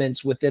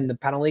movements within the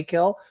penalty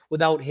kill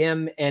without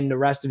him and the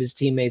rest of his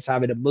teammates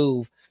having to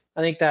move.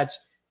 I think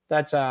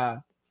that's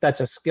a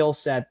skill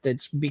set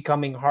that's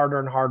becoming harder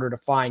and harder to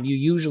find. You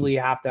usually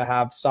have to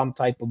have some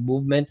type of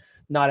movement.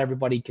 Not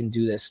everybody can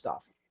do this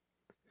stuff.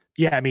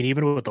 Yeah, I mean,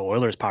 even with the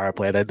Oilers power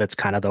play, that's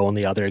kind of the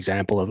only other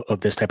example of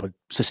this type of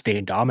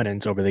sustained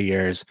dominance over the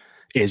years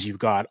is you've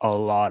got a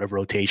lot of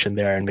rotation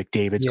there, and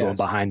McDavid's going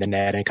behind the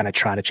net and kind of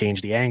trying to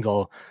change the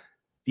angle.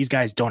 these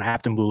guys don't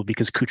have to move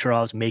because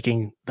Kucherov's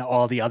making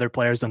all the other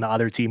players on the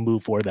other team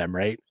move for them,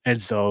 right?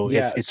 And so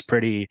Yes.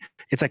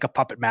 it's like a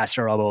puppet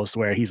master almost,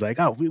 where he's like,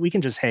 oh, we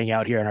can just hang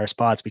out here in our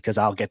spots because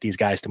I'll get these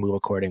guys to move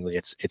accordingly.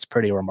 It's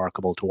pretty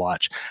remarkable to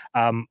watch.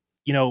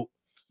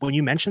 When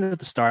you mentioned at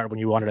the start, when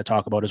you wanted to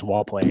talk about his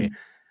wall play,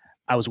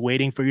 I was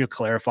waiting for you to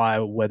clarify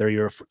whether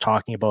you're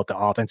talking about the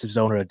offensive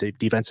zone or the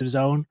defensive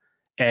zone.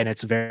 And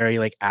it's very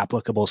like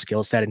applicable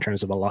skill set in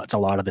terms of it's a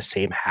lot of the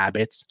same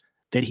habits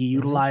that he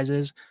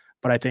utilizes.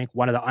 But I think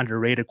one of the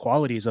underrated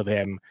qualities of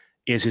him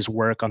is his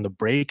work on the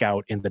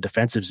breakout in the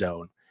defensive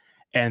zone.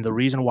 And the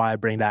reason why I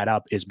bring that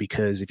up is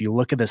because if you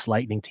look at this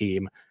Lightning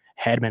team,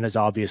 Hedman is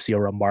obviously a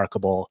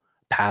remarkable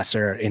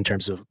passer in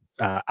terms of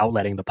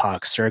outletting the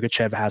puck.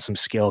 Sergachev has some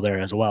skill there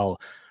as well.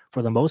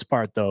 For the most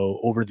part, though,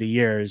 over the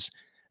years,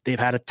 they've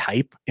had a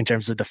type in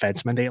terms of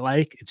defenseman they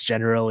like. It's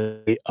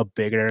generally a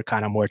bigger,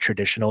 kind of more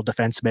traditional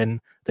defenseman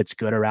that's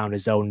good around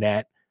his own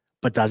net,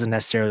 but doesn't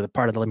necessarily, the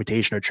part of the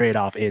limitation or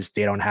trade-off is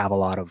they don't have a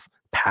lot of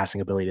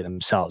passing ability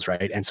themselves,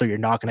 right? And so you're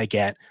not going to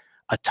get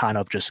a ton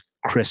of just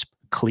crisp,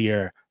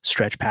 clear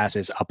stretch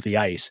passes up the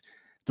ice.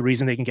 The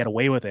reason they can get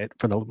away with it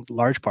for the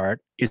large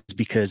part is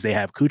because they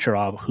have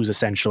Kucherov, who's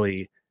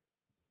essentially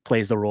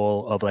plays the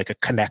role of like a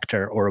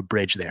connector or a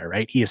bridge there,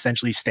 right? He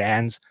essentially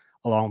stands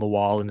along the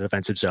wall in the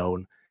defensive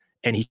zone,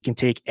 and he can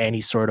take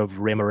any sort of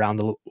rim around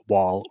the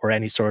wall or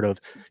any sort of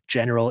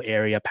general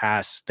area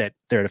pass that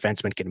their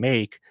defenseman can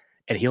make,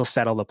 and he'll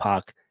settle the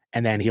puck,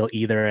 and then he'll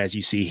either, as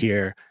you see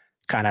here,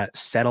 kind of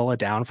settle it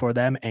down for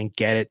them and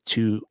get it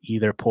to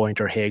either Point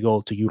or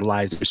Hagel to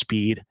utilize their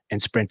speed and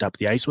sprint up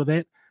the ice with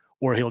it,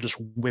 or he'll just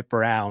whip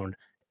around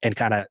and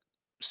kind of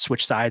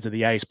switch sides of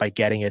the ice by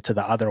getting it to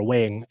the other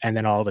wing, and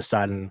then all of a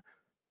sudden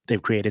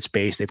they've created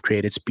space, they've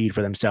created speed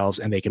for themselves,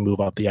 and they can move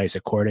up the ice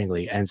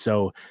accordingly. And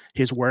so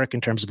his work in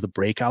terms of the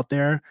breakout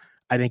there,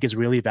 I think, is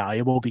really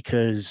valuable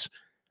because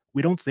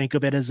we don't think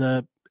of it as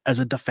a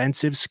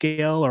defensive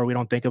skill, or we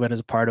don't think of it as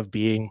a part of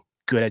being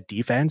good at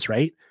defense,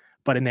 right?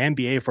 But in the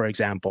NBA, for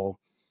example,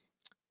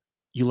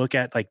 you look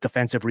at like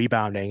defensive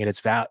rebounding, and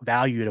it's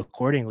valued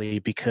accordingly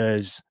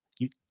because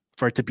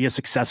for it to be a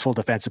successful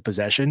defensive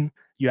possession,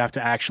 you have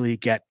to actually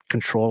get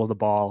control of the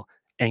ball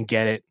and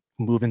get it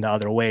moving the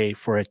other way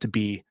for it to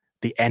be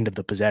the end of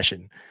the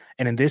possession.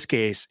 And in this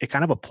case, it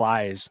kind of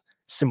applies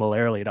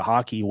similarly to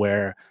hockey,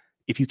 where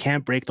if you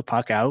can't break the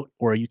puck out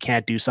or you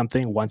can't do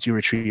something once you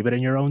retrieve it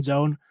in your own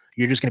zone,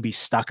 you're just going to be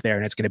stuck there,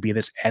 and it's going to be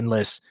this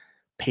endless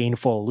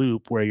painful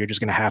loop where you're just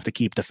going to have to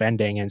keep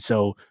defending. And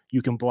so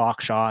you can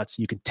block shots,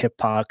 you can tip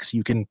pucks,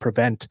 you can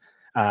prevent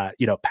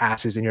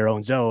passes in your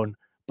own zone,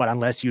 but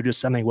unless you do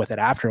something with it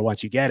after,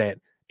 once you get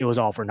it, it was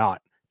all for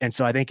naught. And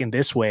so I think in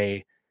this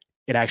way,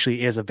 it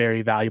actually is a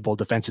very valuable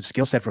defensive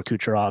skill set for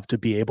Kucherov to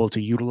be able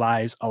to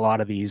utilize a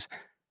lot of these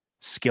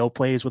skill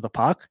plays with the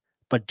puck,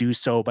 but do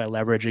so by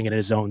leveraging it in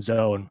his own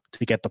zone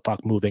to get the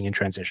puck moving in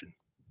transition.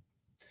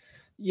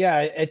 Yeah,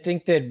 I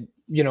think that,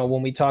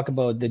 when we talk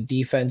about the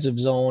defensive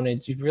zone,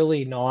 it's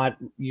really not,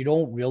 you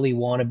don't really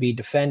want to be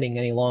defending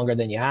any longer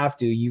than you have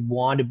to. You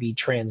want to be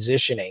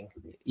transitioning,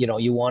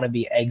 you want to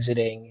be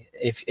exiting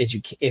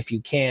if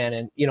you can.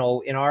 And,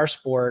 in our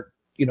sport,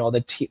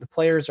 the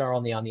players are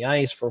only on the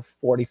ice for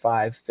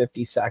 45,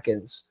 50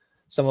 seconds.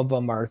 Some of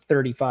them are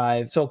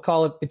 35. So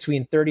call it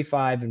between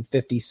 35 and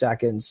 50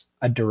 seconds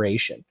a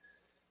duration.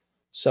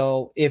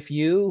 So if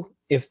you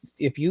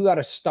got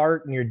to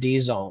start in your D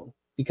zone,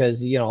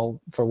 because,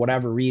 for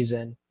whatever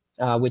reason,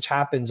 which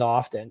happens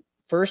often,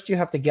 first you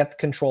have to get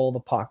control of the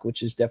puck,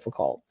 which is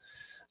difficult.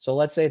 So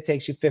let's say it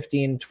takes you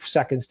 15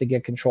 seconds to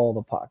get control of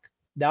the puck.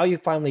 Now you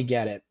finally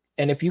get it.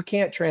 And if you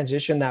can't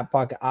transition that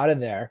puck out of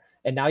there,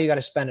 and now you got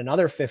to spend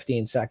another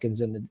 15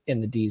 seconds in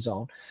the D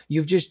zone,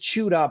 you've just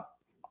chewed up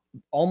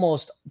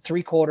almost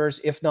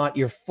 3/4, if not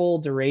your full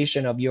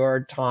duration of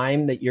your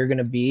time that you're going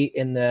to be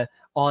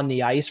on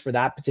the ice for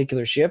that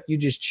particular shift. You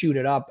just chewed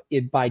it up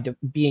by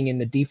being in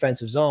the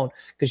defensive zone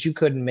because you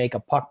couldn't make a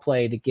puck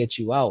play to get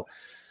you out.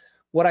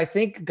 What I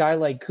think a guy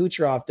like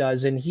Kucherov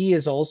does, and he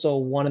is also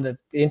one of the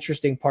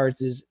interesting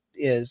parts,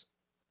 is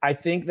I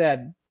think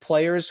that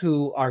players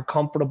who are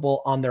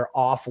comfortable on their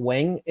off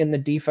wing in the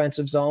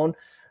defensive zone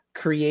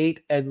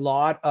create a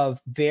lot of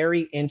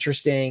very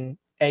interesting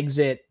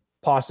exit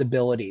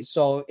possibilities.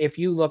 So if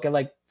you look at,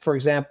 like, for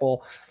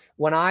example,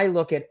 when I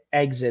look at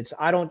exits,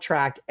 I don't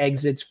track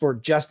exits for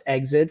just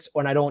exits,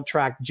 and I don't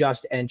track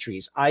just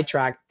entries. I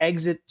track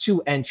exit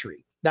to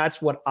entry.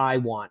 That's what I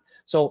want.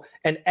 So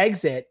an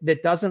exit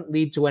that doesn't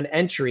lead to an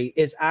entry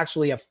is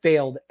actually a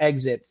failed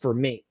exit for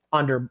me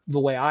under the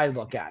way I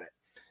look at it.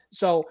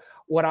 So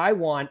what I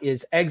want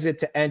is exit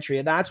to entry,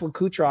 and that's what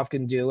Kucherov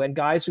can do. And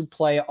guys who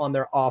play on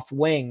their off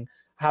wing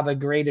have a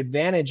great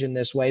advantage in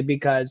this way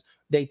because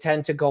they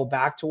tend to go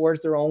back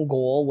towards their own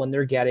goal when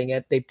they're getting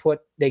it.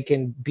 They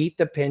can beat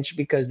the pinch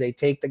because they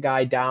take the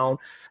guy down.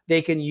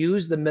 They can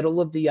use the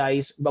middle of the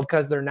ice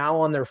because they're now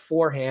on their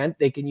forehand.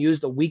 They can use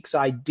the weak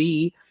side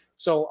D.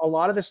 So a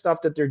lot of the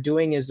stuff that they're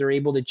doing is they're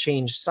able to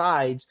change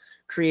sides,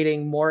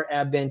 creating more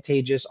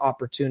advantageous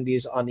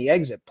opportunities on the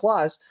exit.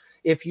 Plus,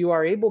 if you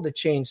are able to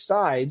change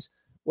sides,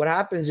 what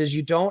happens is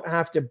you don't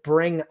have to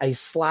bring a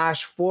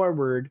slash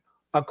forward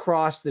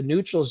across the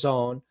neutral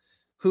zone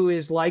who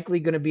is likely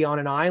going to be on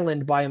an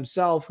island by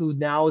himself, who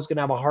now is going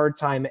to have a hard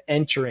time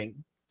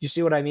entering. You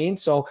see what I mean?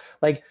 So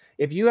like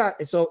if you have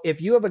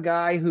a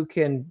guy who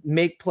can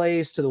make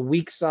plays to the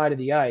weak side of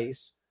the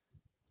ice,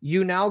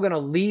 you now going to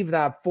leave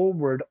that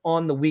forward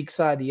on the weak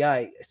side of the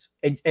ice.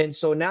 And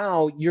so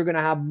now you're going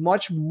to have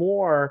much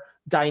more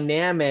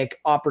dynamic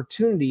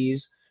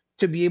opportunities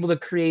to be able to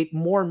create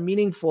more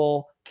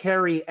meaningful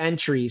carry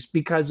entries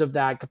because of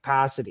that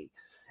capacity.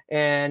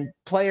 And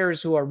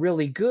players who are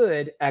really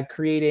good at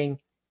creating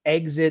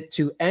exit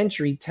to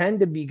entry tend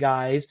to be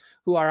guys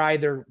who are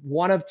either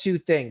one of two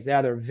things. They're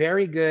either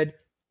very good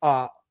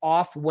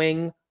off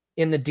wing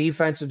in the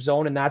defensive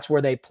zone, and that's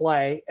where they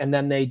play, and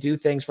then they do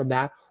things from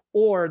that,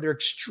 or they're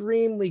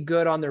extremely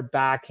good on their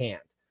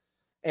backhand.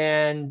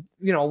 And,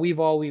 you know,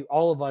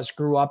 all of us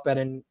grew up at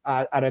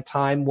a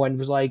time when it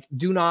was like,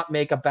 do not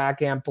make a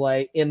backhand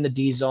play in the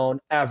D zone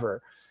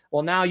ever.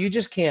 Well, now you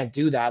just can't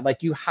do that.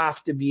 Like, you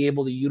have to be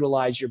able to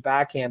utilize your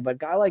backhand. But a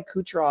guy like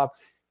Kucherov,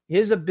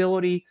 his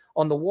ability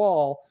on the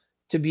wall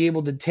to be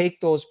able to take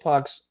those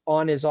pucks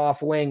on his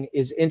off wing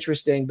is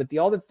interesting. But the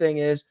other thing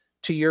is,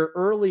 to your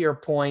earlier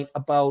point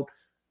about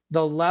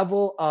the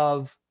level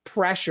of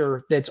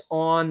pressure that's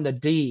on the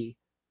D,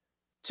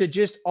 to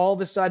just all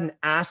of a sudden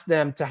ask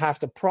them to have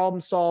to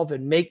problem solve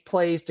and make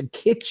plays to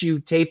get you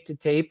tape to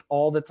tape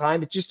all the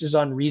time, it just is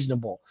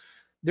unreasonable.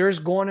 There's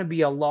going to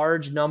be a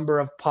large number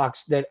of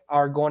pucks that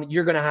you're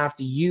going to have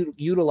to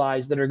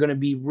utilize that are going to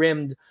be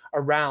rimmed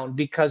around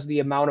because of the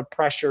amount of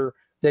pressure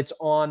that's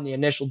on the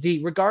initial D,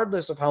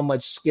 regardless of how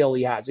much skill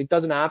he has. It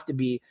doesn't have to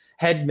be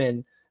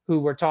Hedman, who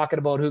we're talking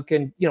about, who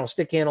can, you know,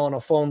 stick handle in a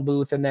phone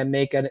booth and then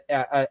make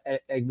a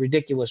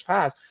ridiculous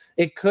pass.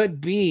 It could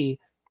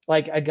be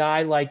like a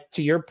guy like,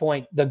 to your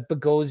point, the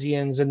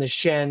Bogosians and the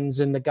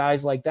Shens and the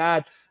guys like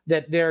that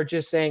they're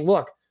just saying,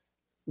 look,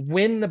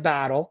 win the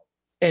battle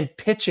and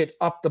pitch it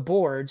up the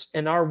boards,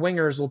 and our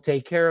wingers will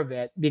take care of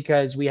it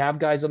because we have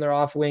guys on their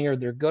off winger.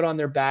 They're good on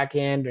their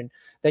backhand. And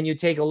then you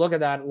take a look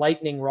at that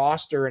Lightning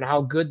roster and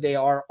how good they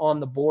are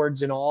on the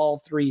boards in all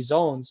three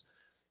zones.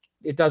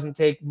 It doesn't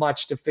take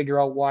much to figure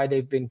out why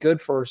they've been good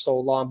for so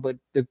long. But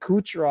the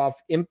Kucherov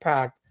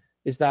impact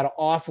is that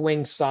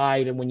off-wing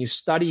side. And when you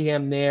study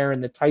him there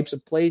and the types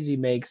of plays he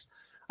makes,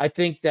 I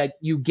think that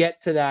you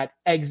get to that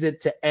exit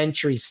to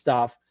entry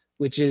stuff,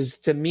 which is,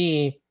 to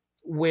me,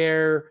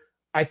 where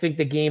I think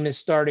the game is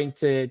starting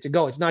to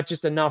go. It's not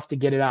just enough to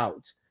get it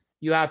out.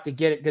 You have to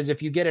get it, because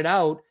if you get it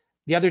out,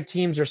 the other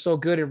teams are so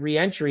good at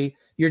re-entry,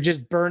 you're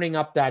just burning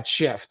up that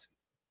shift.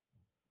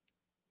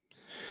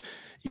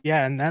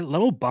 Yeah, and that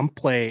little bump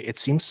play, it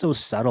seems so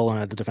subtle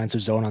in the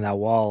defensive zone on that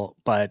wall,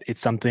 but it's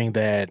something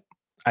that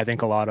I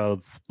think a lot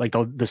of, like,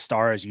 the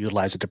Stars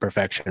utilize it to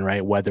perfection,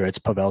 right? Whether it's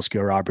Pavelski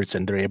or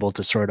Robertson, they're able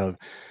to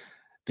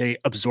they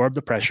absorb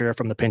the pressure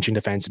from the pinching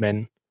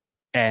defenseman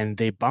and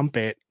they bump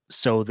it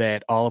so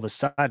that all of a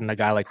sudden a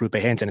guy like Rupe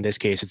Hintz, and in this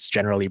case, it's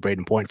generally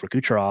Braden Point for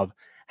Kucherov,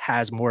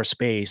 has more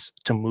space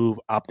to move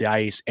up the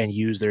ice and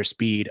use their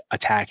speed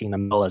attacking the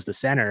middle as the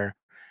center.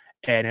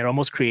 And it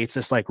almost creates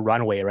this like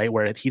runway, right?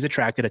 Where he's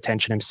attracted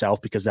attention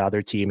himself because the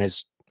other team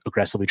is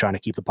aggressively trying to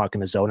keep the puck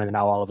in the zone. And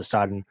now all of a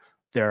sudden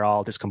they're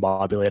all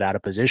discombobulated out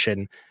of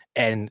position.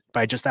 And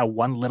by just that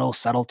one little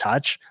subtle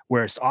touch,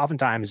 where it's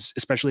oftentimes,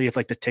 especially if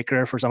like the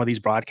ticker for some of these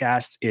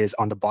broadcasts is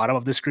on the bottom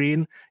of the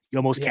screen, you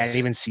almost can't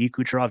even see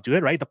Kucherov do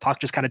it, right? The puck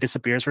just kind of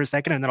disappears for a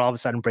second. And then all of a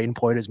sudden Braden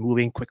Point is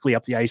moving quickly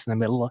up the ice in the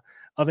middle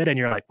of it. And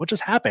you're like, what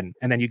just happened?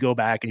 And then you go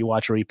back and you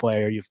watch a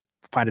replay or you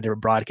find a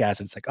different broadcast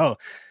and it's like, oh,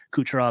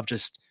 Kucherov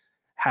just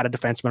had a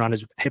defenseman on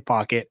his hip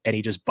pocket and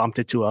he just bumped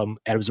it to him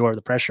and absorbed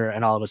the pressure.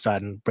 And all of a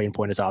sudden Braden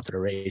Point is off to the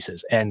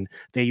races. And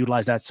they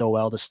utilize that so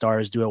well. The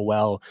Stars do it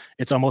well.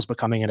 It's almost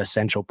becoming an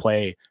essential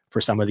play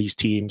for some of these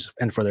teams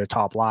and for their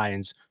top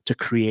lines to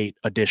create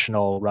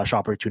additional rush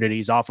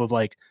opportunities off of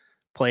like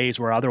plays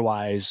where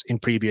otherwise in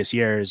previous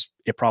years,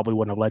 it probably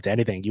wouldn't have led to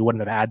anything. You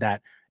wouldn't have had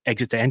that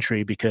exit to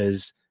entry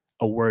because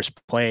a worse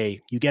play,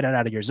 you get it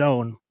out of your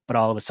zone, but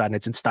all of a sudden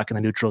it's stuck in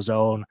the neutral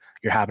zone.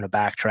 You're having to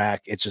backtrack.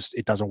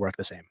 It doesn't work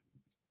the same.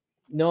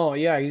 No,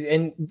 yeah,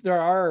 and there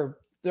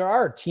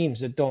are teams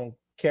that don't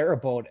care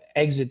about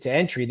exit to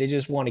entry. They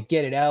just want to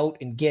get it out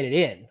and get it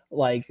in,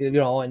 like, you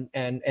know,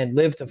 and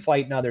live to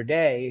fight another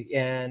day.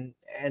 And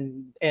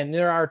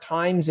there are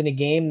times in a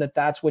game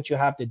that's what you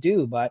have to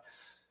do. But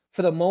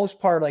for the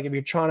most part, like if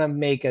you're trying to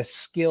make a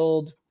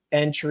skilled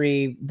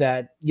entry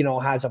that, you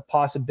know, has a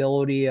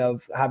possibility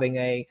of having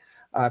a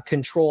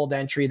controlled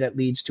entry that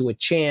leads to a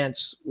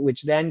chance,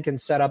 which then can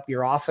set up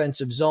your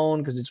offensive zone,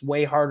 because it's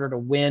way harder to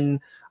win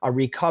a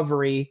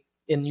recovery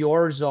in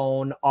your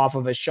zone off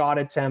of a shot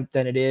attempt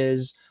than it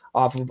is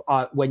off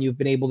of when you've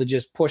been able to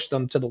just push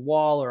them to the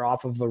wall or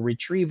off of a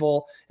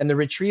retrieval. And the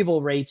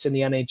retrieval rates in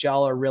the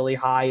NHL are really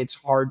high. It's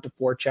hard to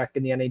forecheck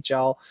in the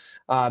NHL.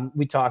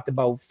 We talked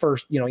about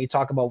you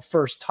talk about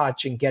first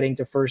touch and getting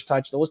to first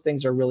touch. Those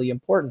things are really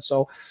important.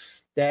 So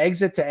the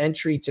exit to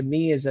entry to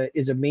me is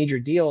a major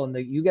deal. And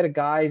you get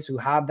guys who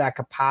have that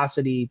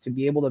capacity to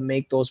be able to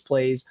make those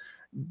plays.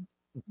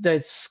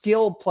 The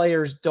skilled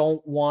players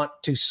don't want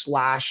to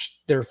slash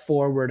their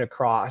forward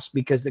across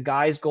because the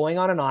guy's going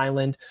on an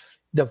island.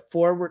 The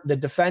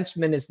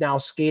defenseman is now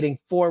skating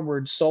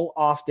forward so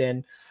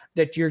often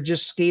that you're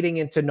just skating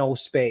into no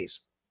space.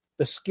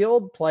 The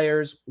skilled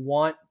players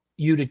want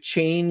you to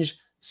change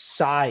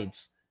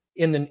sides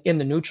in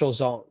the neutral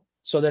zone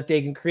so that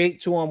they can create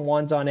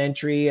 2-on-1s on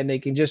entry and they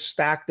can just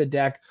stack the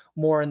deck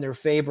more in their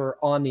favor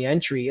on the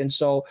entry. And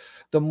so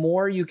the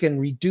more you can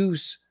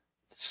reduce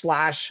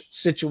slash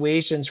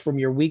situations from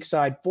your weak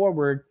side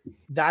forward,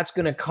 that's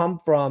going to come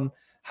from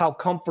how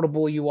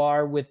comfortable you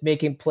are with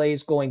making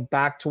plays going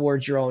back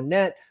towards your own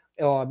net,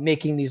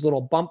 making these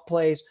little bump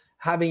plays,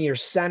 having your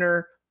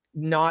center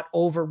not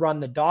overrun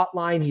the dot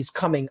line. He's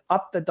coming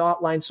up the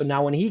dot line. So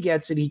now when he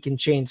gets it, he can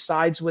change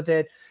sides with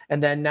it.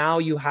 And then now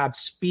you have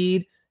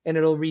speed, and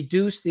it'll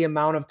reduce the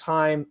amount of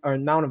time or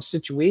amount of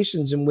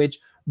situations in which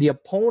the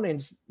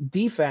opponent's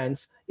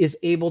defense is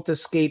able to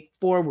skate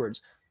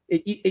forwards.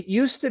 It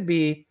used to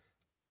be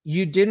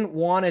you didn't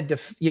want to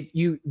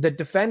the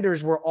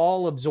defenders were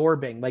all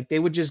absorbing, like they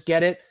would just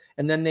get it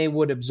and then they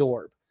would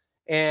absorb.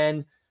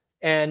 And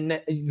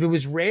it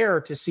was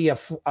rare to see a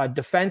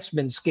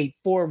defenseman skate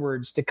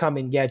forwards to come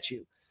and get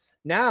you.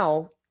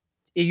 Now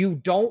you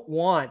don't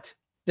want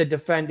the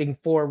defending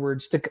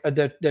forwards to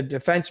the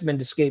defenseman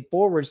to skate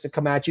forwards to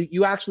come at you.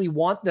 You actually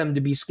want them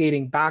to be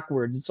skating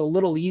backwards. It's a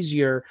little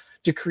easier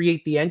to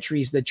create the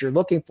entries that you're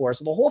looking for.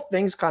 So the whole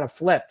thing's kind of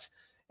flipped.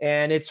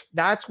 And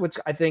that's what's,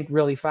 I think,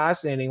 really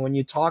fascinating when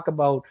you talk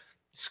about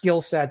skill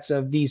sets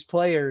of these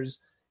players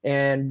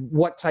and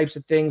what types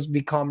of things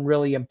become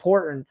really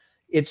important.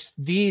 It's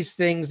these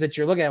things that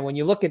you're looking at. When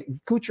you look at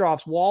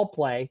Kucherov's wall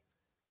play,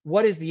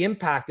 what is the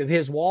impact of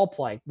his wall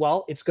play?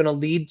 Well, it's going to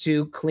lead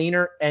to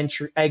cleaner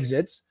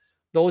exits.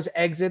 Those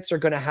exits are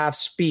going to have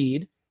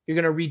speed. You're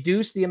going to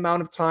reduce the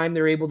amount of time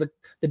they're able to,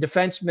 the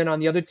defenseman on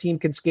the other team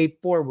can skate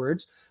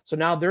forwards. So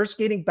now they're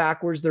skating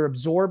backwards. They're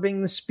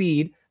absorbing the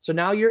speed. So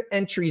now your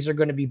entries are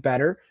going to be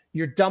better.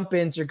 Your dump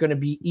ins are going to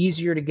be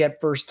easier to get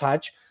first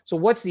touch. So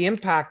what's the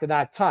impact of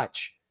that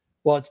touch?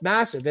 Well, it's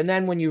massive. And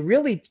then when you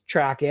really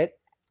track it,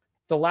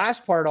 the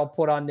last part I'll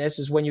put on this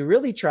is when you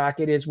really track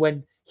it is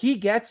when he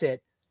gets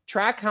it,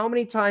 track how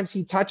many times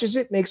he touches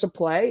it, makes a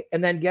play,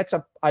 and then gets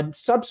a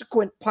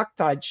subsequent puck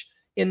touch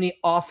in the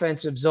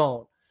offensive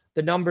zone.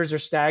 The numbers are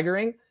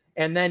staggering.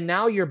 And then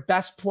now your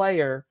best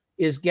player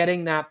is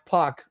getting that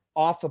puck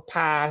off a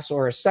pass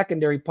or a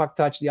secondary puck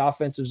touch, the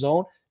offensive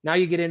zone. Now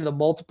you get into the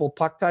multiple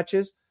puck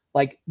touches.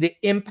 Like the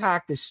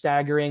impact is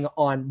staggering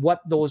on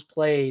what those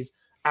plays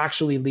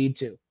actually lead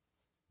to.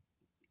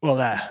 Well,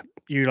 that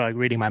you're like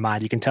reading my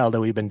mind. You can tell that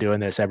we've been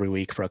doing this every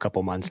week for a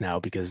couple months now,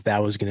 because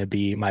that was going to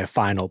be my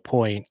final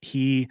point.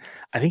 I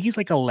think he's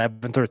like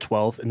 11th or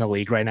 12th in the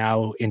league right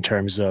now in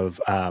terms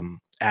of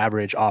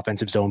average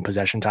offensive zone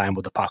possession time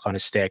with the puck on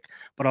his stick.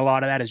 But a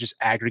lot of that is just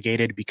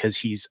aggregated because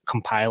he's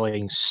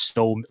compiling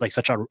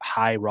such a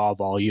high raw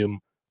volume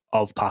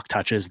of puck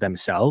touches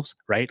themselves,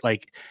 right?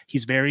 Like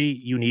he's very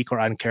unique or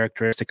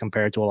uncharacteristic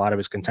compared to a lot of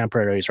his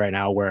contemporaries right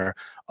now, where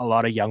a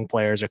lot of young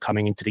players are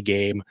coming into the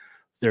game.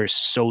 They're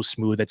so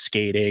smooth at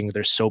skating.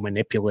 They're so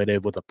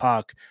manipulative with the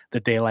puck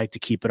that they like to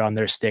keep it on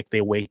their stick. They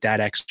wait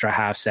that extra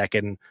half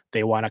second.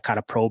 They want to kind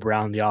of probe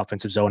around the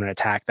offensive zone and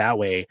attack that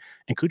way.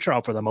 And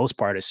Kucherov, for the most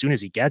part, as soon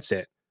as he gets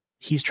it,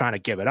 he's trying to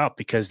give it up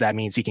because that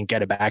means he can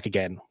get it back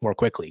again more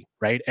quickly,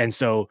 right? And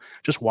so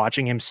just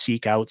watching him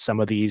seek out some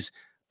of these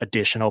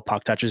additional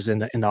puck touches in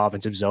the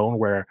offensive zone,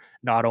 where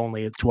not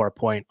only, to our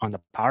point on the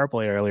power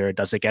play earlier,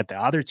 does it get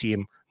the other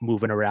team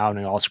moving around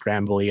and all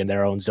scrambly in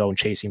their own zone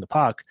chasing the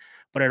puck,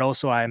 but it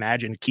also, I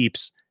imagine,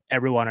 keeps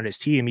everyone on his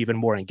team even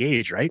more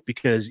engaged, right?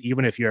 Because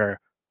even if you're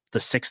the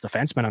sixth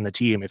defenseman on the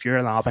team, if you're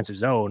in the offensive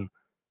zone,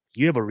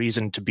 you have a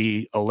reason to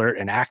be alert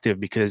and active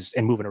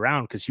and moving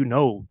around, because you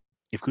know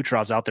if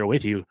Kucherov's out there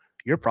with you,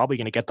 you're probably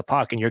going to get the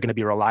puck and you're going to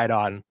be relied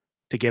on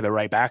to give it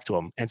right back to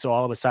him. And so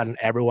all of a sudden,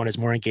 everyone is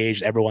more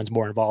engaged, everyone's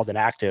more involved and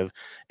active.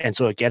 And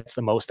so it gets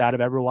the most out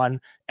of everyone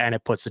and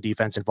it puts the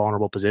defense in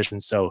vulnerable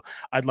positions. So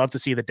I'd love to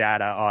see the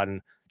data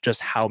on just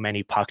how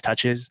many puck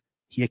touches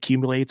he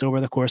accumulates over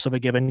the course of a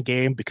given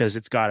game, because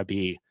it's got to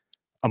be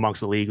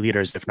amongst the league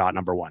leaders, if not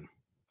number one.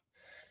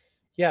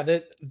 Yeah,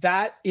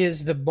 that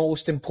is the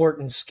most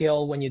important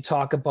skill when you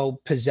talk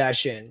about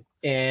possession.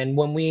 And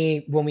when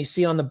we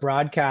see on the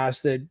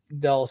broadcast that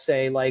they'll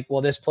say like,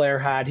 well, this player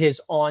had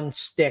his on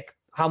stick,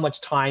 how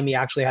much time he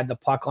actually had the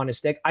puck on his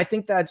stick. I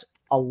think that's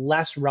a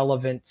less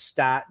relevant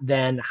stat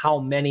than how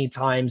many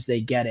times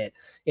they get it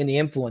in the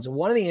influence.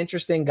 One of the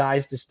interesting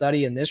guys to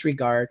study in this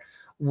regard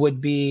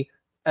would be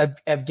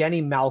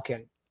Evgeny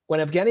Malkin. When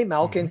Evgeny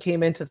Malkin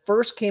came into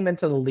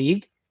the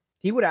league,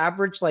 he would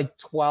average like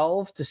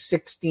 12 to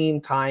 16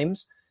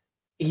 times.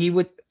 He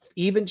would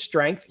even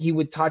strength. He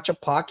would touch a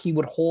puck. He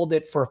would hold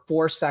it for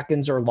 4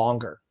 seconds or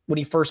longer when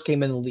he first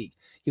came in the league.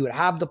 He would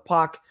have the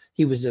puck.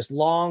 He was this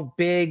long,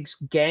 big,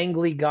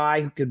 gangly guy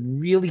who could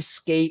really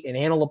skate and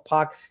handle the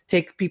puck,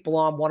 take people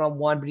on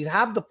one-on-one, but he'd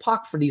have the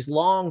puck for these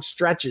long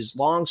stretches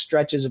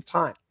of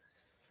time.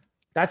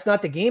 That's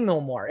not the game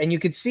no more. And you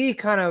could see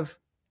kind of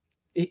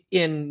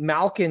in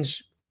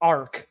Malkin's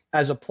arc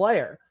as a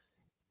player,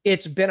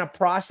 it's been a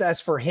process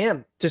for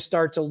him to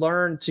start to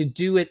learn to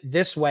do it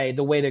this way,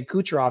 the way that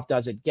Kucherov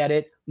does it. Get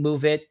it,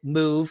 move,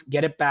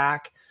 get it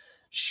back,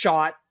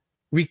 shot,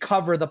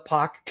 recover the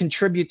puck,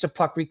 contribute to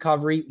puck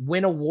recovery,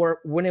 win a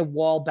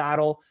wall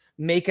battle,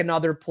 make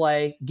another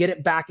play, get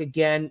it back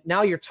again.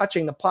 Now you're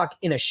touching the puck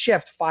in a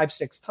shift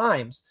 5-6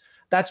 times.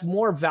 That's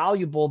more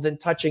valuable than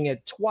touching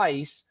it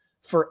twice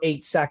for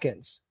 8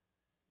 seconds.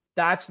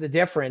 That's the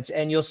difference.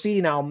 And you'll see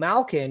now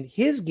Malkin,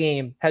 his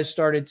game has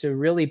started to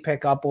really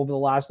pick up over the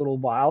last little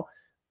while,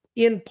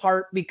 in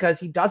part because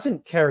he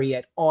doesn't carry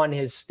it on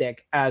his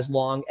stick as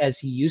long as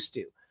he used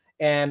to.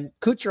 And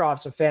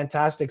Kucherov's a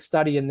fantastic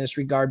study in this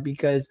regard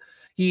because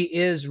he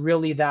is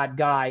really that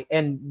guy.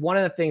 And one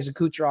of the things that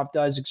Kucherov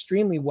does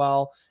extremely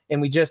well,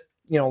 and we just,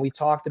 we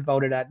talked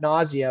about it ad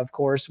nausea, of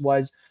course,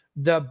 was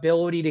the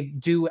ability to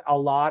do a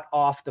lot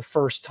off the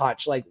first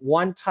touch, like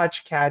one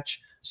touch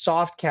catch,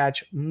 soft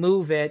catch,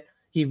 move it.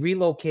 He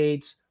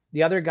relocates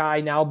the other guy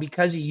now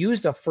because he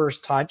used a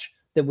first touch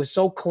that was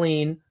so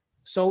clean,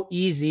 so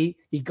easy.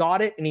 He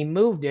got it and he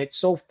moved it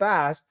so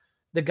fast.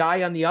 The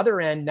guy on the other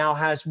end now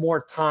has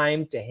more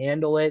time to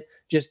handle it,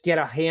 just get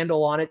a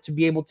handle on it, to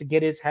be able to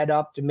get his head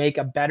up, to make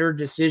a better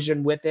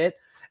decision with it.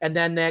 And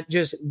then it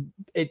just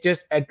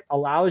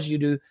allows you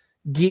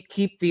to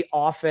keep the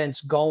offense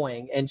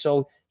going. And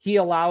so he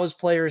allows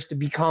players to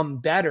become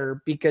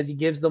better because he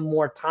gives them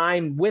more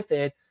time with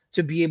it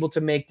to be able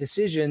to make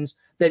decisions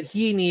that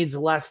he needs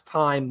less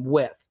time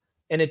with.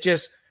 And it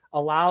just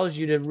allows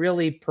you to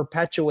really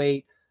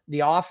perpetuate the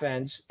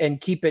offense and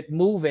keep it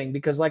moving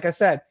because, like I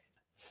said,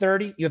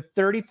 you have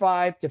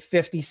 35 to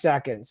 50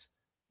 seconds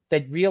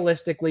that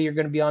realistically you're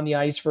going to be on the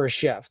ice for a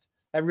shift.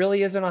 That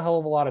really isn't a hell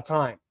of a lot of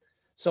time.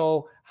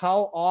 So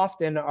how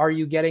often are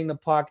you getting the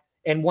puck?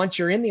 And once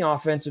you're in the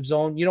offensive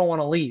zone, you don't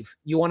want to leave.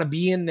 You want to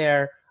be in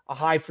there a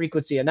high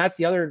frequency. And that's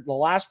the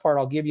last part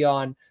I'll give you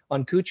on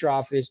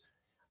Kucherov is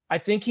I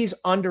think he's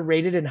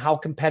underrated in how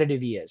competitive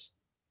he is.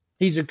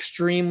 He's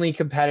extremely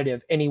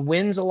competitive and he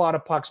wins a lot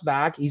of pucks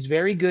back. He's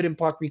very good in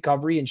puck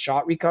recovery and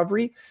shot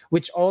recovery,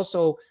 which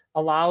also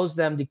allows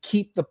them to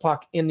keep the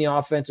puck in the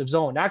offensive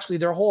zone. Actually,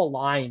 their whole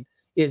line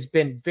has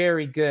been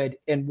very good.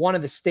 And one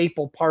of the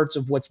staple parts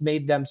of what's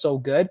made them so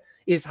good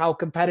is how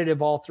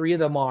competitive all three of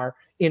them are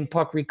in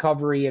puck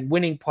recovery and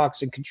winning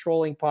pucks and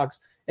controlling pucks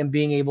and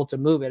being able to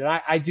move it.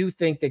 And I do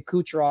think that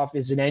Kucherov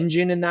is an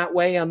engine in that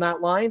way on that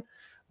line,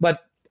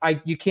 but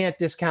you can't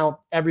discount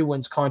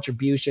everyone's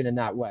contribution in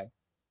that way.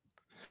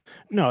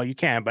 No, you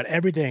can't, but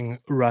everything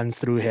runs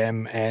through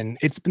him, and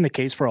it's been the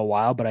case for a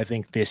while, but I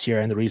think this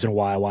year, and the reason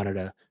why I wanted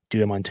to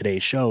do him on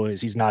today's show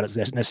is he's not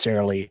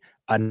necessarily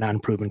an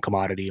unproven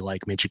commodity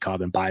like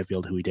Minchikov and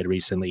Byfield, who he did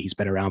recently. He's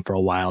been around for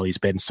a while. He's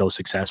been so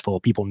successful.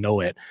 People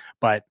know it,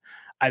 but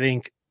I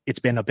think it's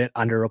been a bit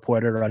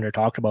underreported or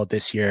under-talked about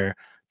this year,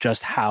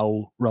 just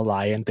how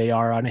reliant they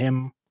are on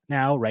him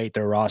now, right?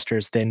 Their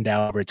roster's thinned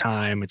out over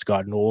time. It's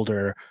gotten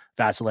older.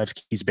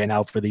 Vasilevsky's been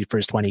out for the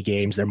first 20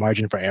 games. Their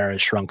margin for error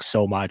has shrunk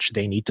so much.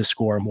 They need to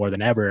score more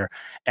than ever.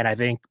 And I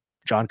think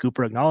John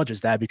Cooper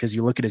acknowledges that because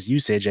you look at his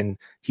usage and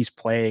he's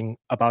playing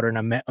about a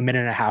minute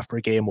and a half per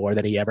game more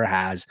than he ever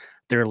has.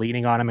 They're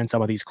leaning on him in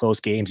some of these close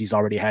games. He's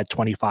already had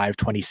 25,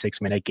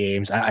 26-minute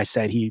games. I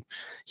said he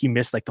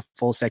missed like the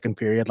full second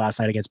period last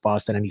night against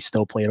Boston, and he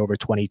still played over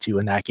 22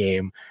 in that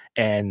game.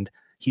 And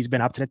he's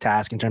been up to the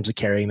task in terms of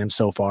carrying them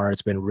so far.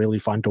 It's been really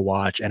fun to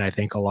watch. And I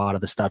think a lot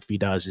of the stuff he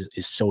does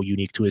is so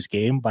unique to his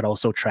game, but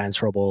also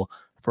transferable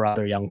for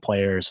other young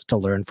players to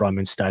learn from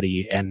and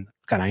study and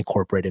kind of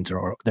incorporate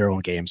into their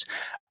own games.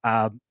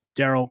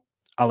 Daryl,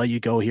 I'll let you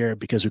go here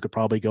because we could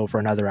probably go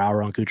for another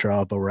hour on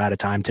Kucherov, but we're out of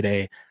time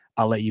today.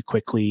 I'll let you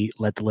quickly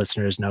let the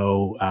listeners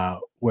know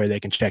where they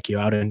can check you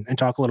out and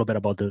talk a little bit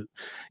about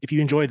if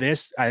you enjoy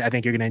this, I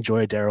think you're going to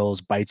enjoy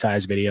Daryl's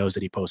bite-sized videos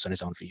that he posts on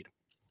his own feed.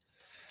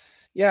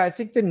 Yeah, I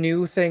think the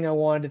new thing I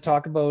wanted to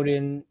talk about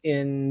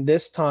in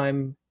this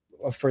time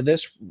for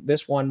this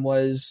one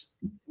was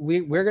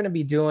we're going to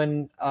be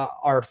doing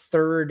our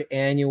third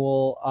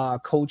annual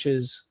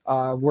coaches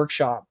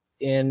workshop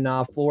in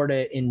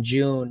Florida in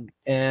June.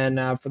 And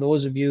for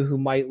those of you who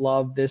might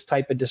love this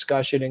type of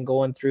discussion and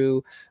going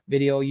through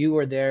video, you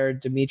were there,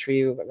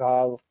 Dimitri,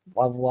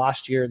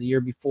 last year, the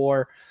year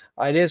before.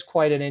 It is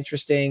quite an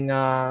interesting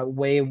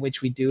way in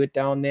which we do it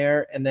down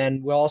there. And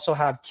then we'll also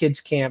have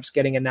kids camps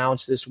getting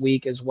announced this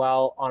week as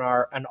well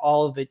and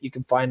all of it you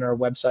can find on our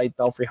website,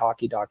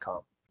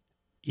 belfryhockey.com.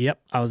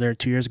 Yep. I was there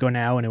 2 years ago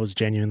now, and it was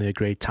genuinely a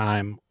great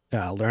time.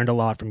 Learned a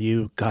lot from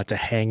you, got to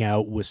hang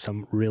out with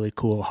some really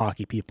cool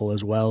hockey people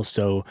as well.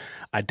 So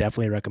I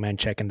definitely recommend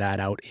checking that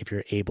out if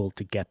you're able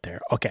to get there.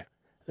 Okay.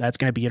 That's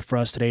going to be it for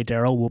us today,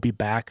 Daryl. We'll be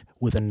back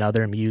with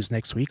another Muse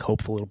next week.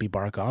 Hopefully it'll be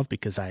Barkov,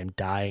 because I am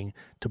dying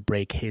to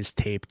break his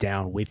tape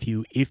down with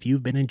you. If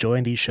you've been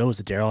enjoying these shows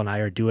that Daryl and I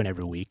are doing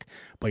every week,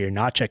 but you're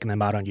not checking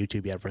them out on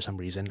YouTube yet for some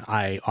reason,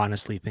 I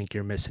honestly think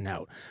you're missing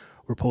out.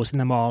 We're posting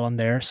them all on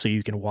there so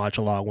you can watch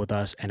along with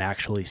us and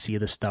actually see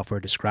the stuff we're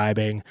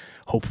describing.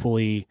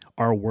 Hopefully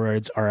our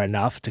words are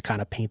enough to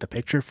kind of paint the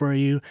picture for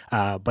you.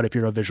 But if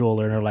you're a visual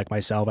learner like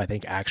myself, I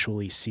think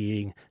actually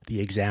seeing the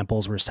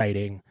examples we're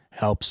citing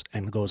helps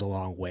and goes a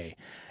long way.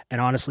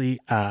 And honestly,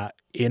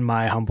 in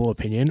my humble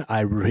opinion, I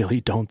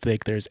really don't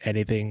think there's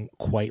anything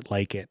quite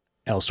like it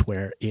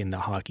elsewhere in the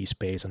hockey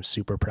space. I'm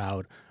super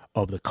proud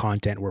of the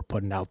content we're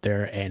putting out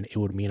there, and it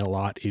would mean a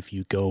lot if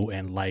you go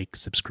and like,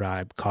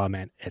 subscribe,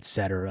 comment,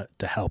 etc.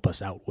 to help us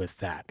out with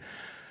that.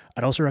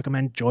 I'd also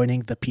recommend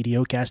joining the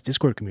PDOcast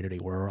Discord community,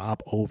 where we're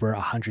up over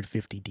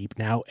 150 deep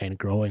now and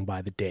growing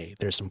by the day.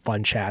 There's some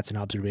fun chats and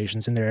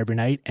observations in there every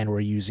night, and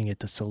we're using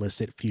it to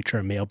solicit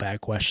future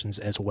mailbag questions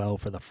as well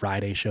for the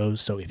Friday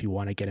shows. So if you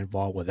want to get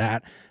involved with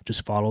that,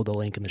 just follow the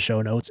link in the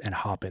show notes and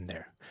hop in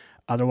there.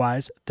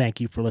 Otherwise, thank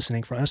you for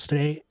listening for us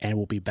today, and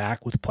we'll be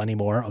back with plenty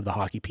more of the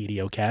Hockey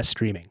PDOcast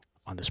streaming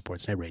on the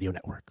Sportsnet Radio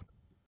Network.